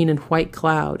and green and white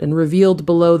cloud, and revealed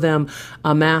below them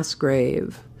a mass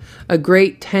grave. A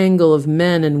great tangle of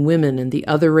men and women and the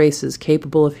other races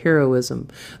capable of heroism,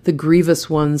 the grievous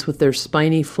ones with their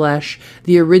spiny flesh,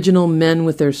 the original men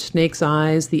with their snake's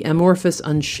eyes, the amorphous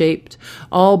unshaped,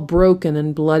 all broken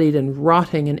and bloodied and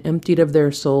rotting and emptied of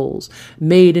their souls,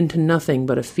 made into nothing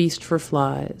but a feast for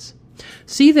flies.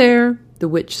 See there, the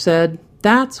witch said,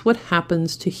 that's what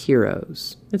happens to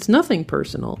heroes. It's nothing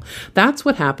personal. That's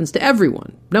what happens to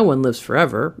everyone. No one lives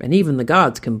forever, and even the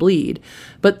gods can bleed.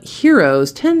 But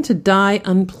heroes tend to die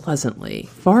unpleasantly,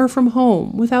 far from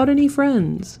home, without any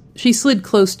friends. She slid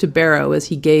close to Barrow as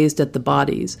he gazed at the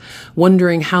bodies,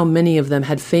 wondering how many of them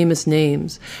had famous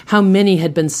names, how many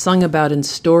had been sung about in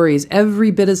stories every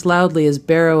bit as loudly as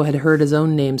Barrow had heard his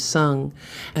own name sung,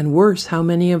 and worse, how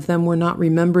many of them were not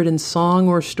remembered in song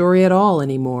or story at all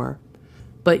anymore.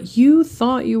 But you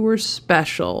thought you were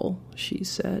special, she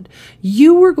said.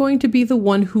 You were going to be the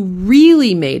one who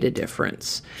really made a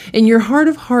difference. In your heart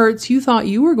of hearts, you thought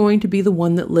you were going to be the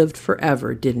one that lived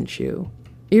forever, didn't you?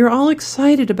 You're all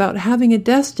excited about having a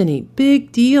destiny.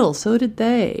 Big deal, so did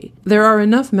they. There are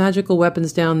enough magical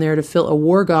weapons down there to fill a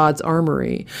war god's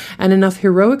armory, and enough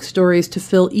heroic stories to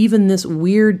fill even this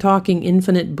weird-talking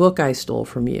infinite book I stole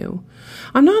from you.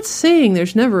 I'm not saying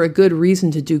there's never a good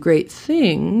reason to do great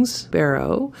things,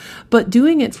 Barrow, but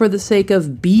doing it for the sake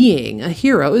of being a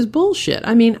hero is bullshit.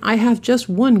 I mean, I have just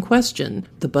one question.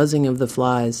 The buzzing of the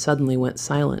flies suddenly went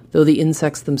silent, though the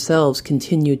insects themselves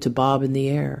continued to bob in the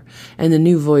air, and the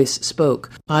new voice spoke.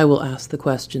 I will ask the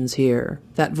questions here.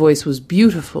 That voice was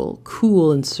beautiful,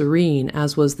 cool, and serene,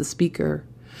 as was the speaker.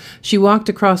 She walked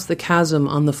across the chasm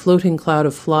on the floating cloud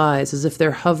of flies as if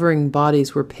their hovering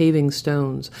bodies were paving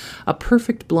stones, a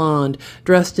perfect blonde,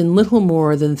 dressed in little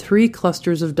more than 3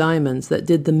 clusters of diamonds that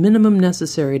did the minimum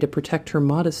necessary to protect her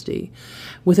modesty,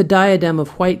 with a diadem of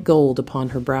white gold upon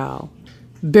her brow.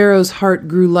 Barrow's heart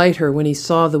grew lighter when he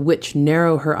saw the witch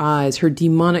narrow her eyes, her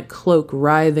demonic cloak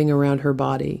writhing around her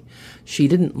body. She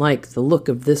didn't like the look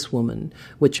of this woman,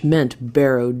 which meant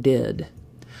Barrow did.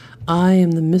 "I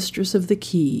am the mistress of the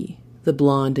key," the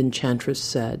blonde enchantress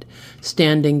said,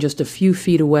 standing just a few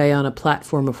feet away on a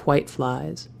platform of white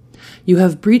flies. "You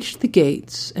have breached the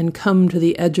gates and come to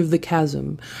the edge of the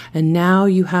chasm, and now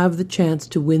you have the chance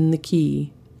to win the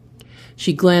key."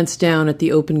 She glanced down at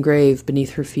the open grave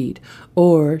beneath her feet,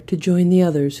 or to join the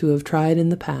others who have tried in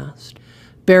the past.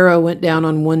 Barrow went down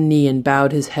on one knee and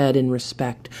bowed his head in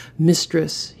respect.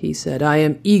 "Mistress," he said, "I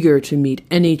am eager to meet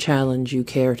any challenge you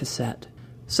care to set."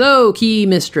 "So, key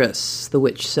mistress," the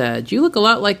witch said, "you look a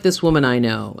lot like this woman I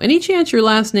know. Any chance your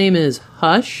last name is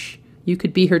Hush? You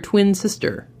could be her twin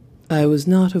sister." "I was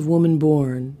not of woman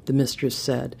born," the mistress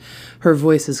said, her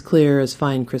voice as clear as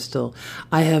fine crystal.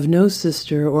 "I have no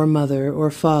sister or mother or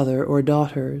father or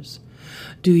daughters.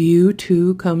 Do you,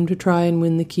 too, come to try and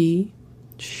win the key?"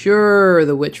 "Sure,"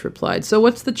 the witch replied. "So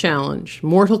what's the challenge?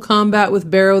 Mortal combat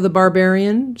with Barrow the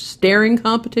Barbarian? Staring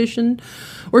competition?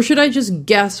 Or should I just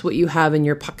guess what you have in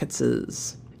your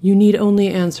pocketses?" "You need only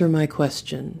answer my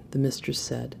question," the mistress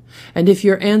said. "And if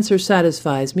your answer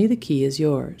satisfies me, the key is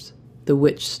yours." The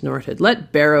witch snorted.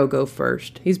 "Let Barrow go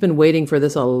first. He's been waiting for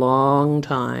this a long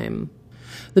time."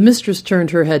 The mistress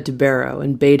turned her head to Barrow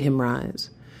and bade him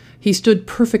rise. He stood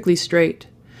perfectly straight.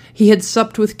 He had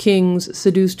supped with kings,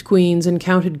 seduced queens, and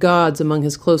counted gods among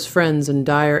his close friends and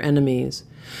dire enemies.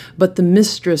 But the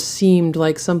mistress seemed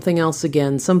like something else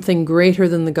again, something greater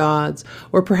than the gods,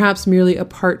 or perhaps merely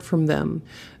apart from them.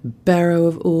 "Barrow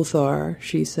of Ulthar,"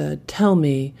 she said, "tell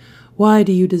me, why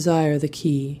do you desire the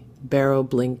key?" Barrow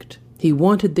blinked. He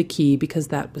wanted the key because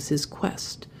that was his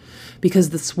quest. Because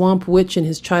the swamp witch in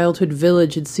his childhood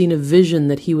village had seen a vision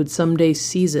that he would someday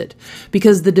seize it.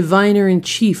 Because the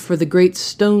diviner-in-chief for the great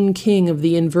stone king of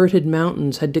the inverted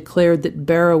mountains had declared that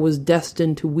Barrow was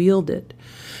destined to wield it.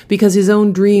 Because his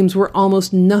own dreams were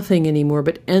almost nothing anymore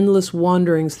but endless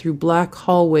wanderings through black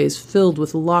hallways filled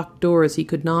with locked doors he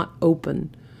could not open.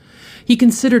 He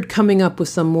considered coming up with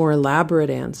some more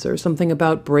elaborate answer, something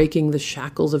about breaking the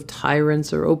shackles of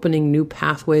tyrants or opening new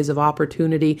pathways of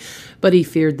opportunity, but he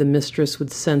feared the mistress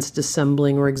would sense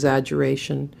dissembling or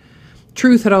exaggeration.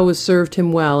 Truth had always served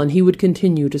him well, and he would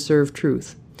continue to serve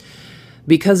truth.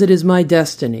 "Because it is my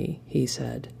destiny," he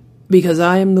said. "Because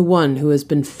I am the one who has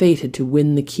been fated to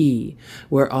win the key,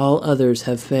 where all others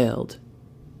have failed."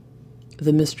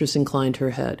 The mistress inclined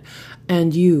her head.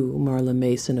 "And you, Marla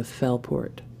Mason of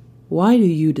Fellport, why do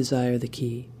you desire the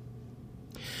key?"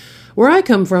 "Where I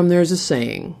come from, there's a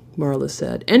saying," Marla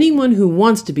said. "Anyone who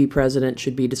wants to be president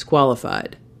should be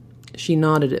disqualified." She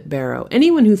nodded at Barrow.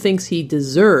 "Anyone who thinks he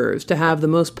deserves to have the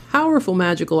most powerful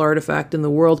magical artifact in the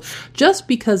world just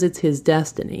because it's his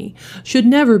destiny should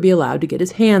never be allowed to get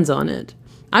his hands on it.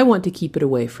 I want to keep it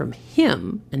away from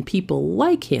him and people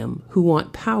like him who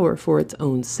want power for its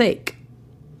own sake."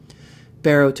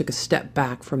 Barrow took a step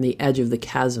back from the edge of the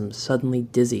chasm, suddenly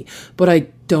dizzy. "But I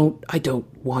don't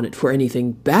want it for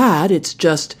anything bad. It's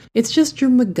just your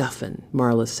MacGuffin,"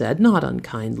 Marla said, not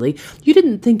unkindly. "You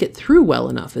didn't think it through well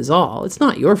enough is all. It's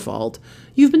not your fault.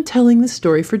 You've been telling this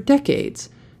story for decades.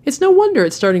 It's no wonder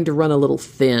it's starting to run a little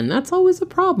thin. That's always a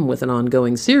problem with an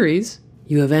ongoing series."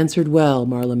 "You have answered well,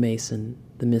 Marla Mason,"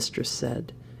 the mistress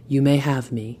said. "You may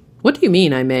have me." "What do you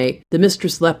mean, I may?" The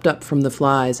mistress leapt up from the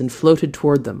flies and floated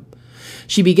toward them.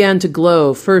 She began to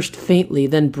glow, first faintly,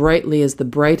 then brightly as the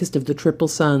brightest of the triple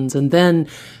suns, and then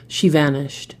she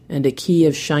vanished, and a key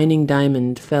of shining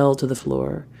diamond fell to the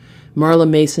floor. Marla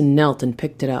Mason knelt and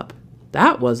picked it up.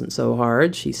 "That wasn't so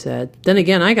hard," she said. "Then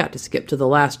again, I got to skip to the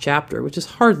last chapter, which is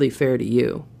hardly fair to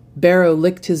you." Barrow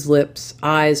licked his lips,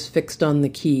 eyes fixed on the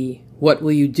key. "What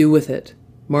will you do with it?"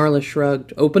 Marla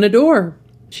shrugged. "Open a door."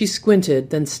 She squinted,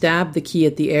 then stabbed the key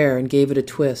at the air and gave it a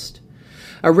twist.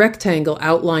 A rectangle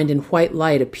outlined in white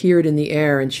light appeared in the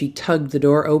air, and she tugged the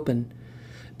door open.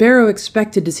 Barrow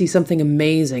expected to see something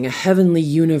amazing, a heavenly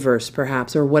universe,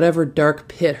 perhaps, or whatever dark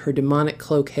pit her demonic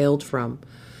cloak hailed from.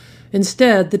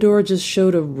 Instead, the door just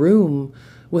showed a room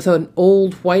with an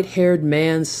old white-haired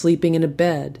man sleeping in a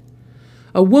bed.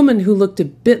 A woman who looked a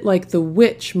bit like the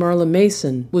witch, Marla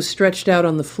Mason, was stretched out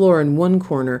on the floor in one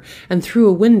corner, and through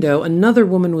a window another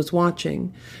woman was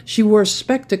watching. She wore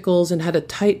spectacles and had a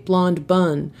tight blonde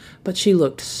bun, but she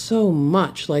looked so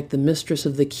much like the mistress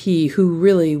of the key, who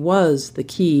really was the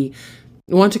key.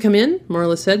 Want to come in?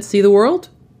 Marla said. See the world?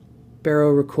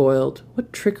 Barrow recoiled.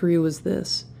 What trickery was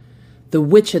this? The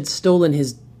witch had stolen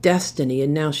his destiny,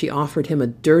 and now she offered him a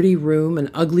dirty room,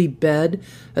 an ugly bed,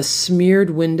 a smeared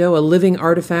window, a living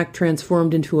artifact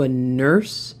transformed into a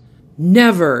nurse.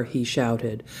 Never, he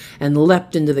shouted, and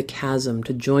leapt into the chasm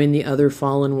to join the other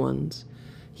fallen ones.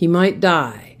 He might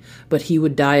die, but he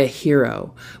would die a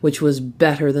hero, which was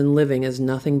better than living as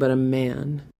nothing but a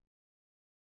man.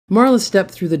 Marla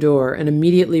stepped through the door and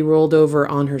immediately rolled over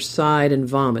on her side and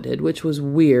vomited, which was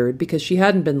weird because she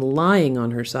hadn't been lying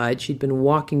on her side. She'd been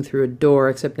walking through a door,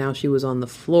 except now she was on the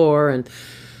floor and...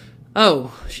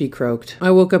 "Oh," she croaked.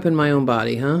 "I woke up in my own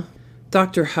body, huh?"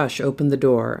 Dr. Hush opened the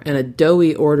door, and a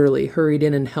doughy orderly hurried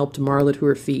in and helped Marla to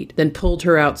her feet, then pulled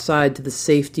her outside to the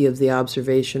safety of the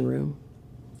observation room.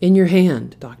 "In your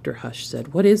hand," Dr. Hush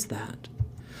said. "What is that?"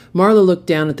 Marla looked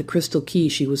down at the crystal key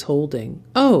she was holding.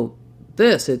 "Oh,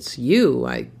 it's you,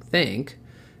 I think.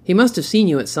 He must have seen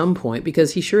you at some point,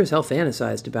 because he sure as hell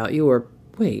fantasized about you, or...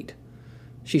 Wait."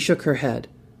 She shook her head.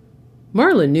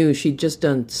 Marla knew she'd just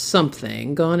done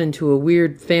something, gone into a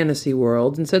weird fantasy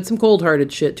world, and said some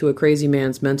cold-hearted shit to a crazy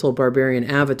man's mental barbarian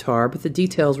avatar, but the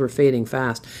details were fading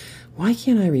fast. "Why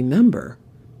can't I remember?"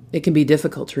 "It can be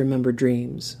difficult to remember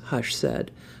dreams," Hush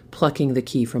said, plucking the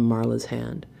key from Marla's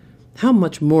hand. "How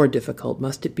much more difficult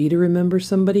must it be to remember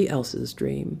somebody else's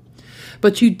dream?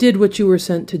 But you did what you were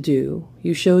sent to do.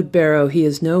 You showed Barrow he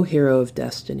is no hero of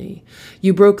destiny.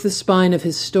 You broke the spine of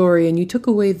his story, and you took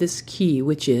away this key,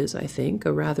 which is, I think,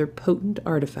 a rather potent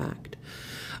artifact.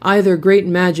 Either great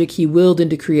magic he willed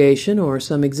into creation, or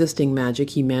some existing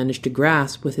magic he managed to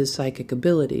grasp with his psychic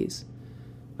abilities."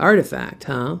 "Artifact,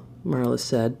 huh?" Marla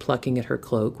said, plucking at her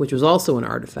cloak, which was also an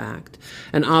artifact,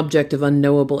 an object of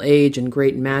unknowable age and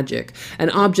great magic, an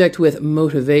object with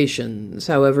motivations,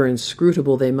 however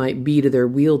inscrutable they might be to their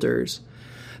wielders.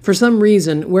 For some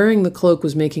reason, wearing the cloak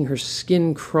was making her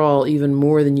skin crawl even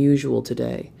more than usual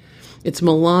today. Its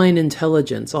malign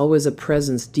intelligence, always a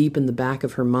presence deep in the back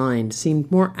of her mind,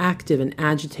 seemed more active and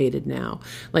agitated now,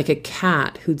 like a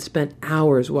cat who'd spent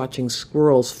hours watching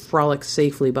squirrels frolic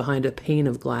safely behind a pane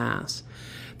of glass.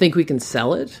 "Think we can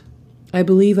sell it?" "I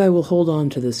believe I will hold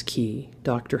on to this key,"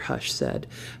 Dr. Hush said,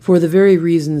 "for the very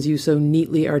reasons you so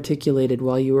neatly articulated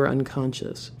while you were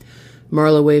unconscious."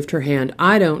 Marla waved her hand.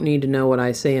 "I don't need to know what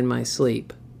I say in my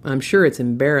sleep. I'm sure it's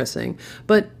embarrassing,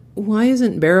 but why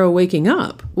isn't Barrow waking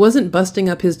up? Wasn't busting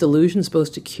up his delusion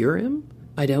supposed to cure him?"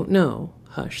 "I don't know,"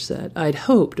 Hush said. "I'd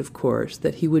hoped, of course,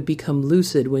 that he would become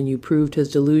lucid when you proved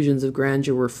his delusions of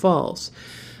grandeur were false.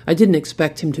 I didn't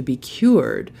expect him to be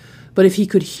cured. But if he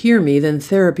could hear me, then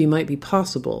therapy might be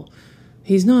possible.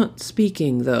 He's not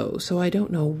speaking, though, so I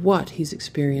don't know what he's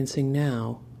experiencing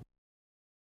now."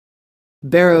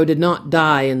 Barrow did not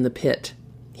die in the pit.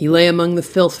 He lay among the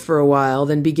filth for a while,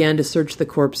 then began to search the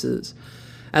corpses.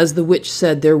 As the witch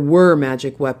said, there were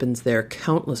magic weapons there,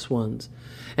 countless ones,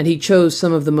 and he chose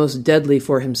some of the most deadly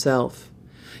for himself.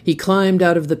 He climbed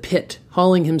out of the pit,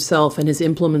 hauling himself and his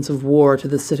implements of war to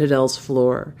the citadel's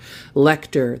floor.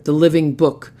 Lecter, the living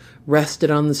book, rested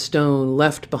on the stone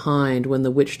left behind when the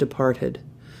witch departed.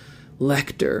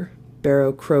 "Lecter,"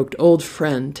 Barrow croaked, "old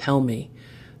friend, tell me,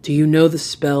 do you know the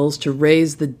spells to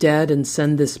raise the dead and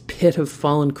send this pit of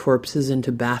fallen corpses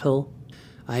into battle?"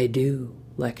 "I do,"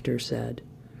 Lecter said.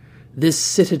 "This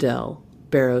citadel,"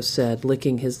 Barrow said,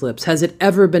 licking his lips, "has it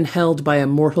ever been held by a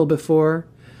mortal before?"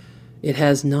 "It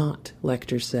has not,"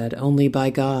 Lecter said, "only by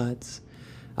gods."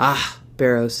 "Ah,"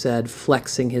 Barrow said,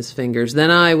 flexing his fingers, "then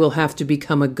I will have to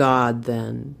become a god,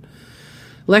 then."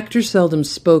 Lecter seldom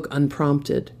spoke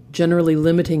unprompted, generally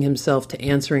limiting himself to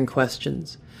answering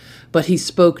questions. But he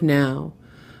spoke now.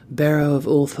 "Barrow of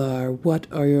Ulthar, what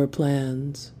are your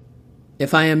plans?"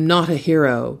 "If I am not a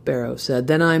hero," Barrow said,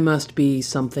 "then I must be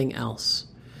something else.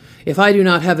 If I do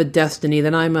not have a destiny,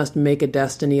 then I must make a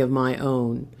destiny of my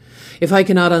own. If I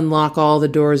cannot unlock all the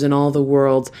doors in all the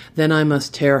worlds, then I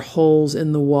must tear holes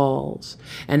in the walls.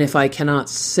 And if I cannot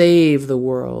save the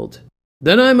world,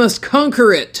 then I must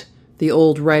conquer it," the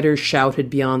old writer shouted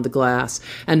beyond the glass,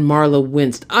 and Marla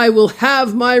winced. "I will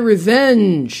have my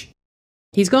revenge."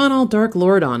 "He's gone all Dark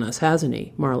Lord on us, hasn't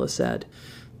he?" Marla said.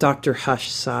 Dr.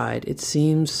 Hush sighed. "It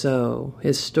seems so.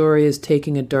 His story is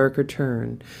taking a darker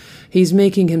turn. He's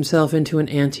making himself into an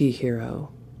anti-hero."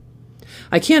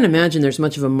 "I can't imagine there's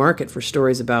much of a market for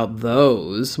stories about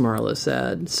those," Marla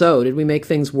said. "So, did we make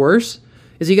things worse?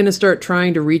 Is he going to start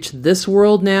trying to reach this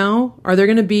world now? Are there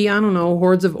going to be,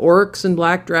 hordes of orcs and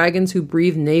black dragons who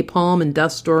breathe napalm and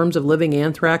dust storms of living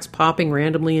anthrax popping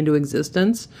randomly into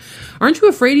existence? Aren't you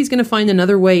afraid he's going to find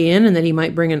another way in and that he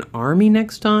might bring an army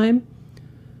next time?"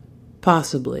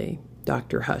 "Possibly.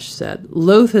 Dr. Hush said.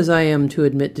 Loath as I am to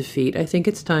admit defeat, I think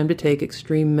it's time to take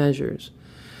extreme measures.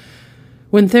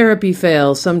 When therapy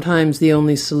fails, sometimes the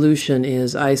only solution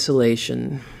is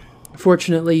isolation.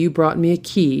 Fortunately, you brought me a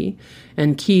key,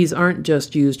 and keys aren't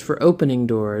just used for opening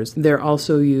doors, they're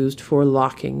also used for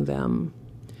locking them.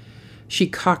 She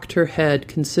cocked her head,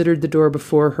 considered the door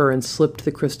before her, and slipped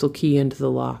the crystal key into the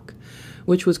lock,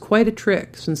 which was quite a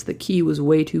trick, since the key was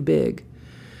way too big.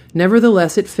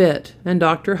 Nevertheless, it fit, and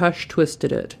Dr. Hush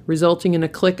twisted it, resulting in a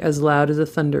click as loud as a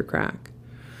thunder crack.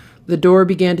 The door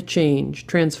began to change,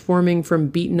 transforming from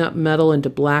beaten-up metal into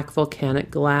black volcanic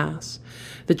glass.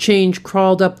 The change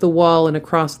crawled up the wall and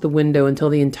across the window until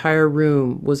the entire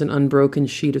room was an unbroken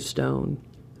sheet of stone.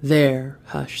 There,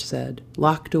 Hush said,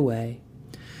 locked away.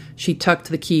 She tucked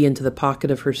the key into the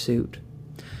pocket of her suit.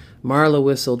 Marla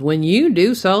whistled. When you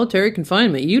do solitary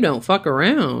confinement, you don't fuck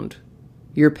around.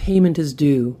 Your payment is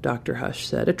due, Dr. Hush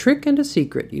said. A trick and a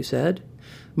secret, you said.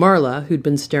 Marla, who'd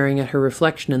been staring at her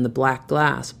reflection in the black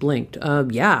glass, blinked.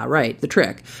 Yeah, right, the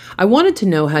trick. I wanted to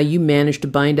know how you managed to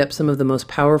bind up some of the most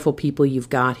powerful people you've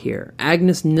got here.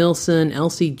 Agnes Nilsson,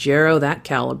 Elsie Jarrow, that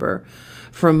caliber.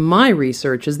 From my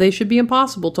researches, they should be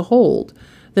impossible to hold.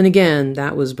 Then again,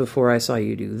 that was before I saw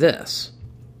you do this.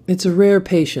 It's a rare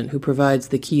patient who provides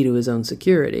the key to his own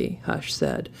security, Hush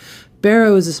said.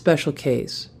 Barrow is a special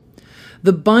case.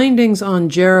 The bindings on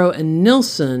Jarrow and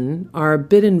Nilsson are a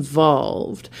bit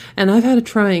involved, and I've had a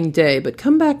trying day, but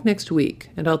come back next week,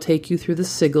 and I'll take you through the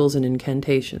sigils and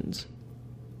incantations.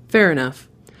 Fair enough.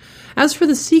 As for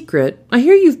the secret, I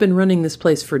hear you've been running this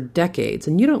place for decades,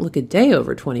 and you don't look a day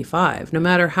over 25, no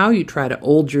matter how you try to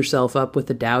old yourself up with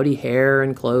the dowdy hair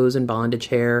and clothes and bondage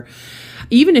hair.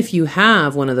 Even if you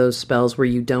have one of those spells where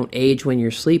you don't age when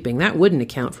you're sleeping, that wouldn't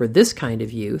account for this kind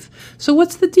of youth. So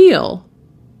what's the deal?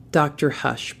 Dr.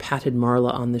 Hush patted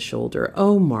Marla on the shoulder.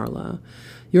 Oh, Marla,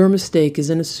 your mistake is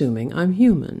in assuming I'm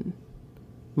human.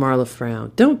 Marla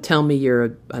frowned. Don't tell me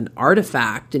you're an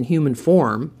artifact in human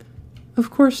form. Of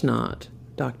course not,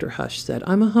 Dr. Hush said.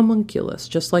 I'm a homunculus,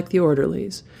 just like the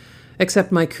orderlies.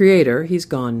 Except my creator, he's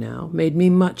gone now, made me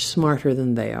much smarter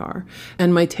than they are,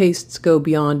 and my tastes go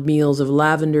beyond meals of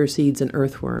lavender seeds and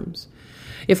earthworms.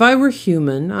 If I were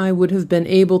human, I would have been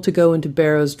able to go into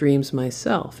Barrow's dreams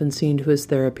myself and seen to his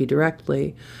therapy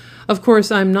directly. Of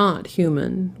course, I'm not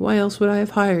human. Why else would I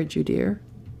have hired you, dear?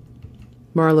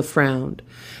 Marla frowned.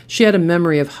 She had a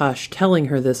memory of Hush telling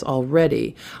her this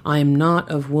already. I am not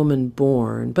of woman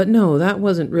born. But no, that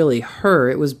wasn't really her.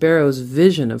 It was Barrow's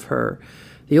vision of her.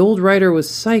 The old writer was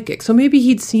psychic, so maybe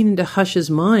he'd seen into Hush's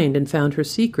mind and found her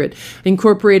secret,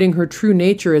 incorporating her true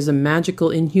nature as a magical,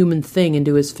 inhuman thing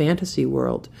into his fantasy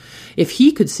world. If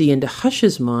he could see into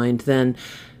Hush's mind, then...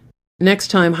 Next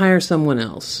time, hire someone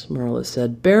else, Marla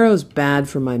said. Barrow's bad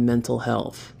for my mental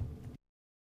health.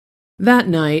 That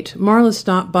night, Marla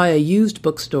stopped by a used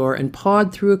bookstore and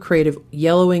pawed through a crate of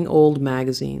yellowing old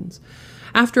magazines.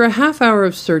 After a half-hour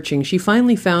of searching, she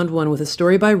finally found one with a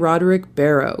story by Roderick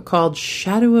Barrow called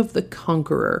Shadow of the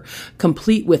Conqueror,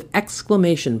 complete with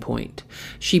exclamation point.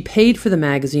 She paid for the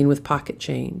magazine with pocket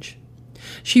change.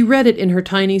 She read it in her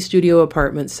tiny studio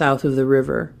apartment south of the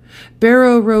river.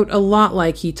 Barrow wrote a lot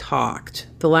like he talked.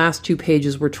 The last 2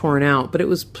 pages were torn out, but it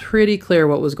was pretty clear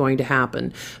what was going to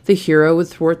happen. The hero would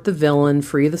thwart the villain,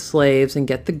 free the slaves, and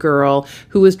get the girl,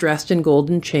 who was dressed in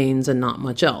golden chains and not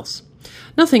much else.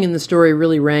 Nothing in the story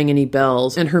really rang any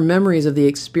bells, and her memories of the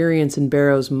experience in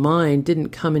Barrow's mind didn't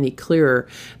come any clearer,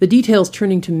 the details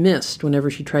turning to mist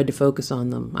whenever she tried to focus on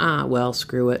them. Well,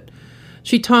 screw it.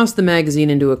 She tossed the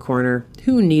magazine into a corner.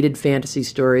 Who needed fantasy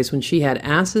stories when she had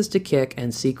asses to kick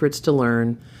and secrets to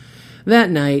learn?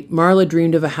 That night, Marla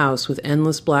dreamed of a house with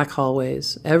endless black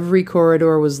hallways. Every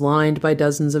corridor was lined by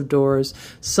dozens of doors,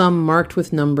 some marked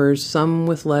with numbers, some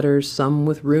with letters, some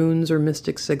with runes or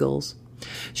mystic sigils.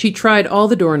 She tried all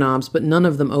the doorknobs, but none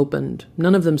of them opened,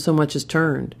 none of them so much as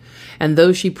turned. And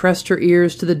though she pressed her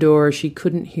ears to the door, she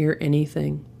couldn't hear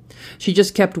anything. She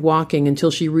just kept walking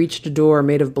until she reached a door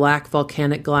made of black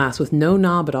volcanic glass with no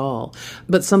knob at all,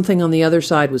 but something on the other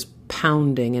side was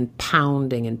pounding and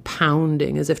pounding and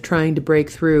pounding as if trying to break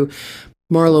through.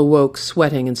 Marla woke,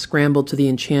 sweating, and scrambled to the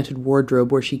enchanted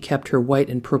wardrobe where she kept her white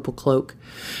and purple cloak.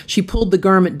 She pulled the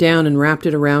garment down and wrapped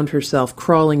it around herself,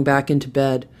 crawling back into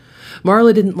bed.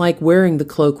 Marla didn't like wearing the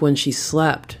cloak when she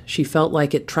slept. She felt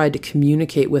like it tried to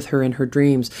communicate with her in her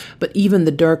dreams, but even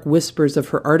the dark whispers of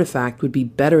her artifact would be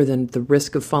better than the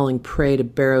risk of falling prey to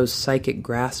Barrow's psychic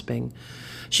grasping.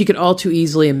 She could all too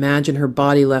easily imagine her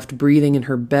body left breathing in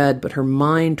her bed, but her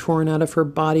mind torn out of her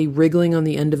body, wriggling on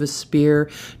the end of a spear,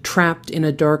 trapped in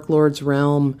a Dark Lord's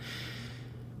realm.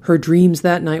 Her dreams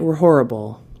that night were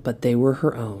horrible, but they were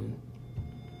her own.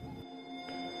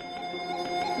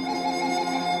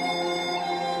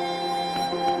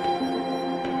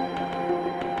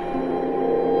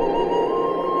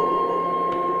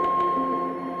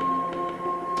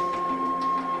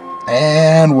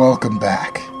 And welcome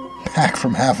back. Back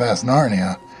from Half-Assed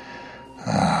Narnia.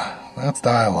 That's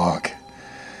dialogue.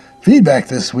 Feedback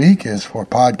this week is for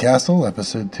PodCastle,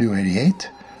 Episode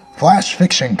 288, Flash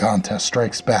Fiction Contest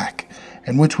Strikes Back,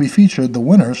 in which we featured the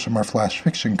winners from our Flash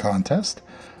Fiction Contest,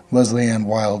 Leslie Ann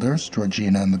Wilder's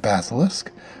Georgina and the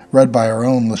Basilisk, read by our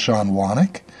own LaShawn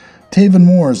Wannick, Taven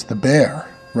Moore's The Bear,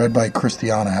 read by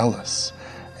Christiana Ellis,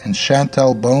 and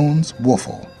Chantel Bones'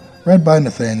 Woofle, read by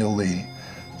Nathaniel Lee.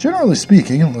 Generally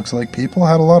speaking, it looks like people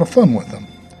had a lot of fun with them.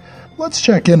 Let's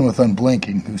check in with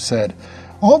Unblinking, who said,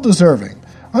 all deserving.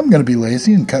 I'm going to be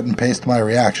lazy and cut and paste my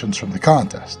reactions from the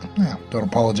contest. Don't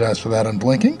apologize for that,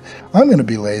 Unblinking. I'm going to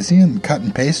be lazy and cut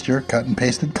and paste your cut and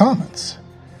pasted comments.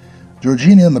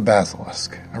 Georgina and the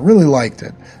Basilisk. I really liked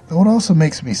it, though it also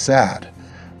makes me sad.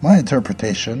 My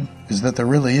interpretation is that there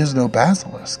really is no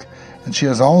Basilisk, and she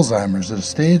has Alzheimer's at a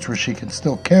stage where she can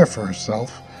still care for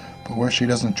herself, but where she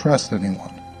doesn't trust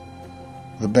anyone.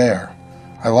 The Bear.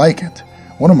 I like it.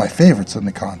 One of my favorites in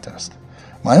the contest.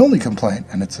 My only complaint,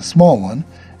 and it's a small one,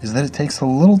 is that it takes a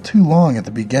little too long at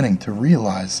the beginning to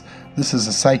realize this is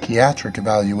a psychiatric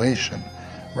evaluation,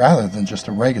 rather than just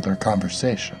a regular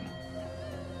conversation.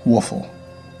 Woofle.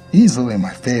 Easily my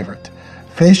favorite.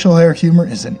 Facial hair humor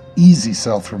is an easy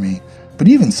sell for me, but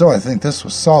even so I think this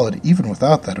was solid even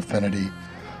without that affinity.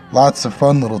 Lots of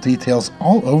fun little details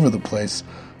all over the place,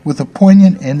 with a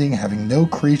poignant ending having no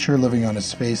creature living on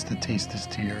his face to taste his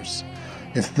tears.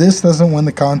 If this doesn't win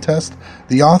the contest,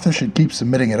 the author should keep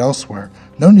submitting it elsewhere.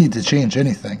 No need to change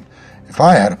anything. If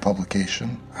I had a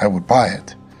publication, I would buy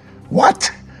it.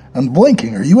 What?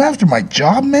 Unblinking, are you after my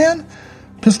job, man?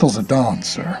 Pistols at dawn,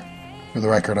 sir. For the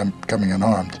record, I'm coming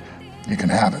unarmed. You can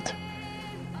have it.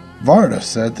 Varda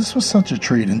said, this was such a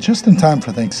treat, and just in time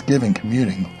for Thanksgiving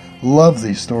commuting. Love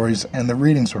these stories, and the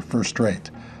readings were first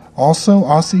rate. Also,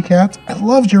 Aussie Cats, I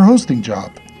loved your hosting job.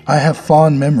 I have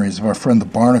fond memories of our friend the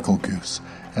Barnacle Goose,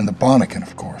 and the Bonnekin,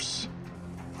 of course.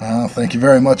 Well, thank you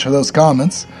very much for those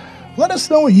comments. Let us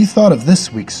know what you thought of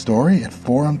this week's story at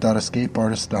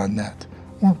forum.escapeartist.net,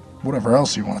 or whatever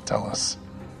else you want to tell us.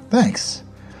 Thanks.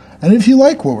 And if you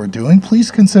like what we're doing,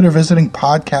 please consider visiting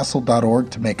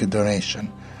PodCastle.org to make a donation.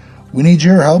 We need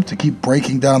your help to keep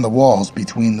breaking down the walls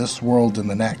between this world and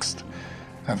the next.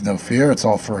 Have no fear, it's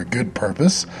all for a good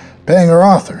purpose, paying our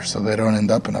authors so they don't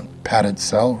end up in a padded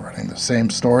cell writing the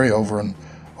same story over and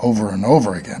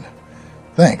over again.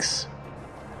 Thanks.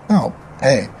 Oh,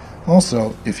 hey,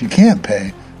 also, if you can't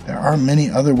pay, there are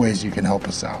many other ways you can help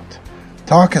us out.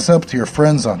 Talk us up to your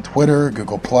friends on Twitter,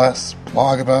 Google+,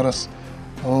 blog about us.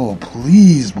 Oh,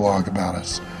 please blog about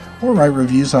us, or write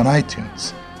reviews on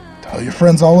iTunes. Tell your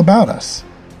friends all about us.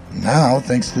 Now,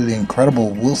 thanks to the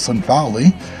incredible Wilson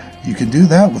Fowley, you can do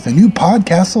that with a new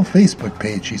PodCastle Facebook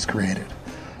page he's created.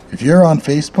 If you're on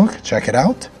Facebook, check it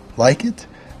out, like it,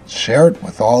 share it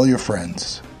with all your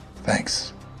friends.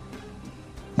 Thanks.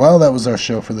 Well, that was our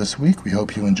show for this week. We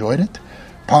hope you enjoyed it.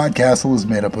 PodCastle is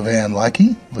made up of Ann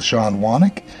Leckie, LaShawn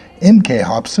Wannick, M.K.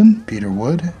 Hobson, Peter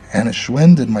Wood, Anna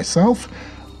Schwind, and myself.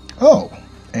 Oh,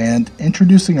 and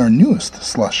introducing our newest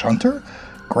slush hunter,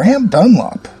 Graham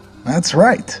Dunlop. That's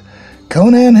right.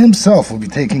 Conan himself will be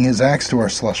taking his axe to our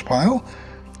slush pile.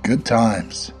 Good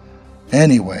times.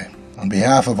 Anyway, on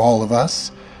behalf of all of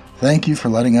us, thank you for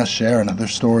letting us share another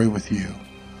story with you.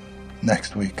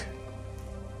 Next week.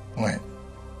 Wait.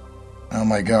 Oh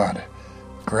my god.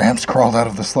 Graham's crawled out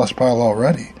of the slush pile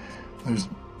already. There's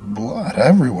blood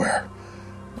everywhere.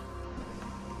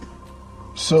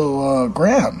 So,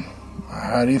 Graham,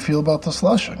 how do you feel about the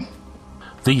slushing?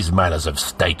 These matters of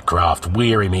statecraft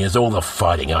weary me as all the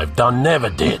fighting I've done never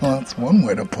did. Well, that's one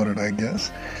way to put it, I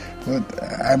guess. But,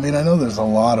 I mean, I know there's a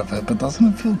lot of it, but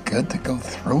doesn't it feel good to go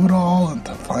through it all and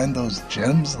to find those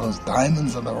gems, those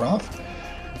diamonds in the rough?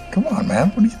 Come on, man,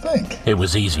 what do you think? It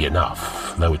was easy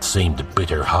enough, though it seemed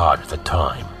bitter hard at the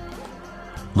time.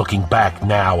 Looking back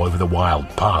now over the wild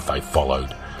path I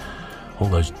followed, all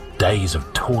those days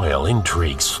of toil,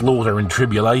 intrigue, slaughter, and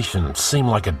tribulation seem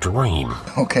like a dream.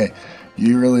 Okay,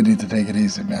 you really need to take it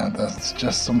easy, man. That's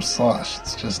just some slush.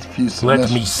 It's just a few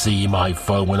submissions. Let me see my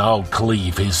foe and I'll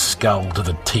cleave his skull to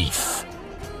the teeth.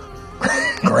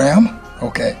 Graham?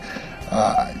 Okay.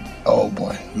 Oh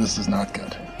boy, this is not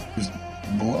good. There's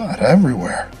blood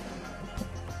everywhere.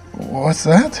 What's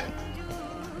that?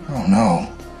 Oh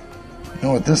no. You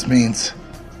know what this means?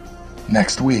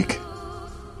 Next week,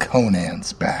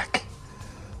 Conan's back.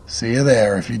 See you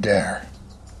there if you dare.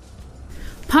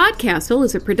 PodCastle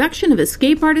is a production of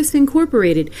Escape Artists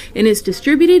Incorporated and is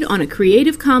distributed on a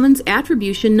Creative Commons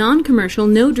Attribution Non-Commercial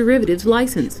No Derivatives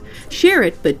license. Share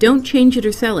it, but don't change it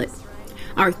or sell it.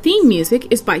 Our theme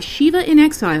music is by Shiva in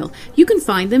Exile. You can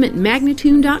find them at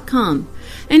magnatune.com.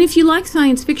 And if you like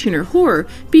science fiction or horror,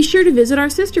 be sure to visit our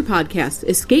sister podcasts,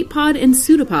 Escape Pod and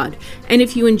Pseudopod. And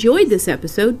if you enjoyed this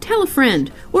episode, tell a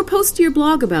friend, or post to your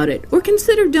blog about it, or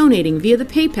consider donating via the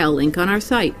PayPal link on our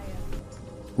site.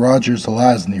 Roger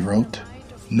Zelazny wrote,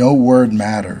 "No word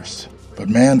matters, but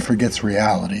man forgets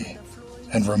reality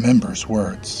and remembers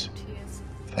words."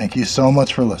 Thank you so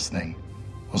much for listening.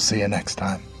 We'll see you next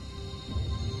time.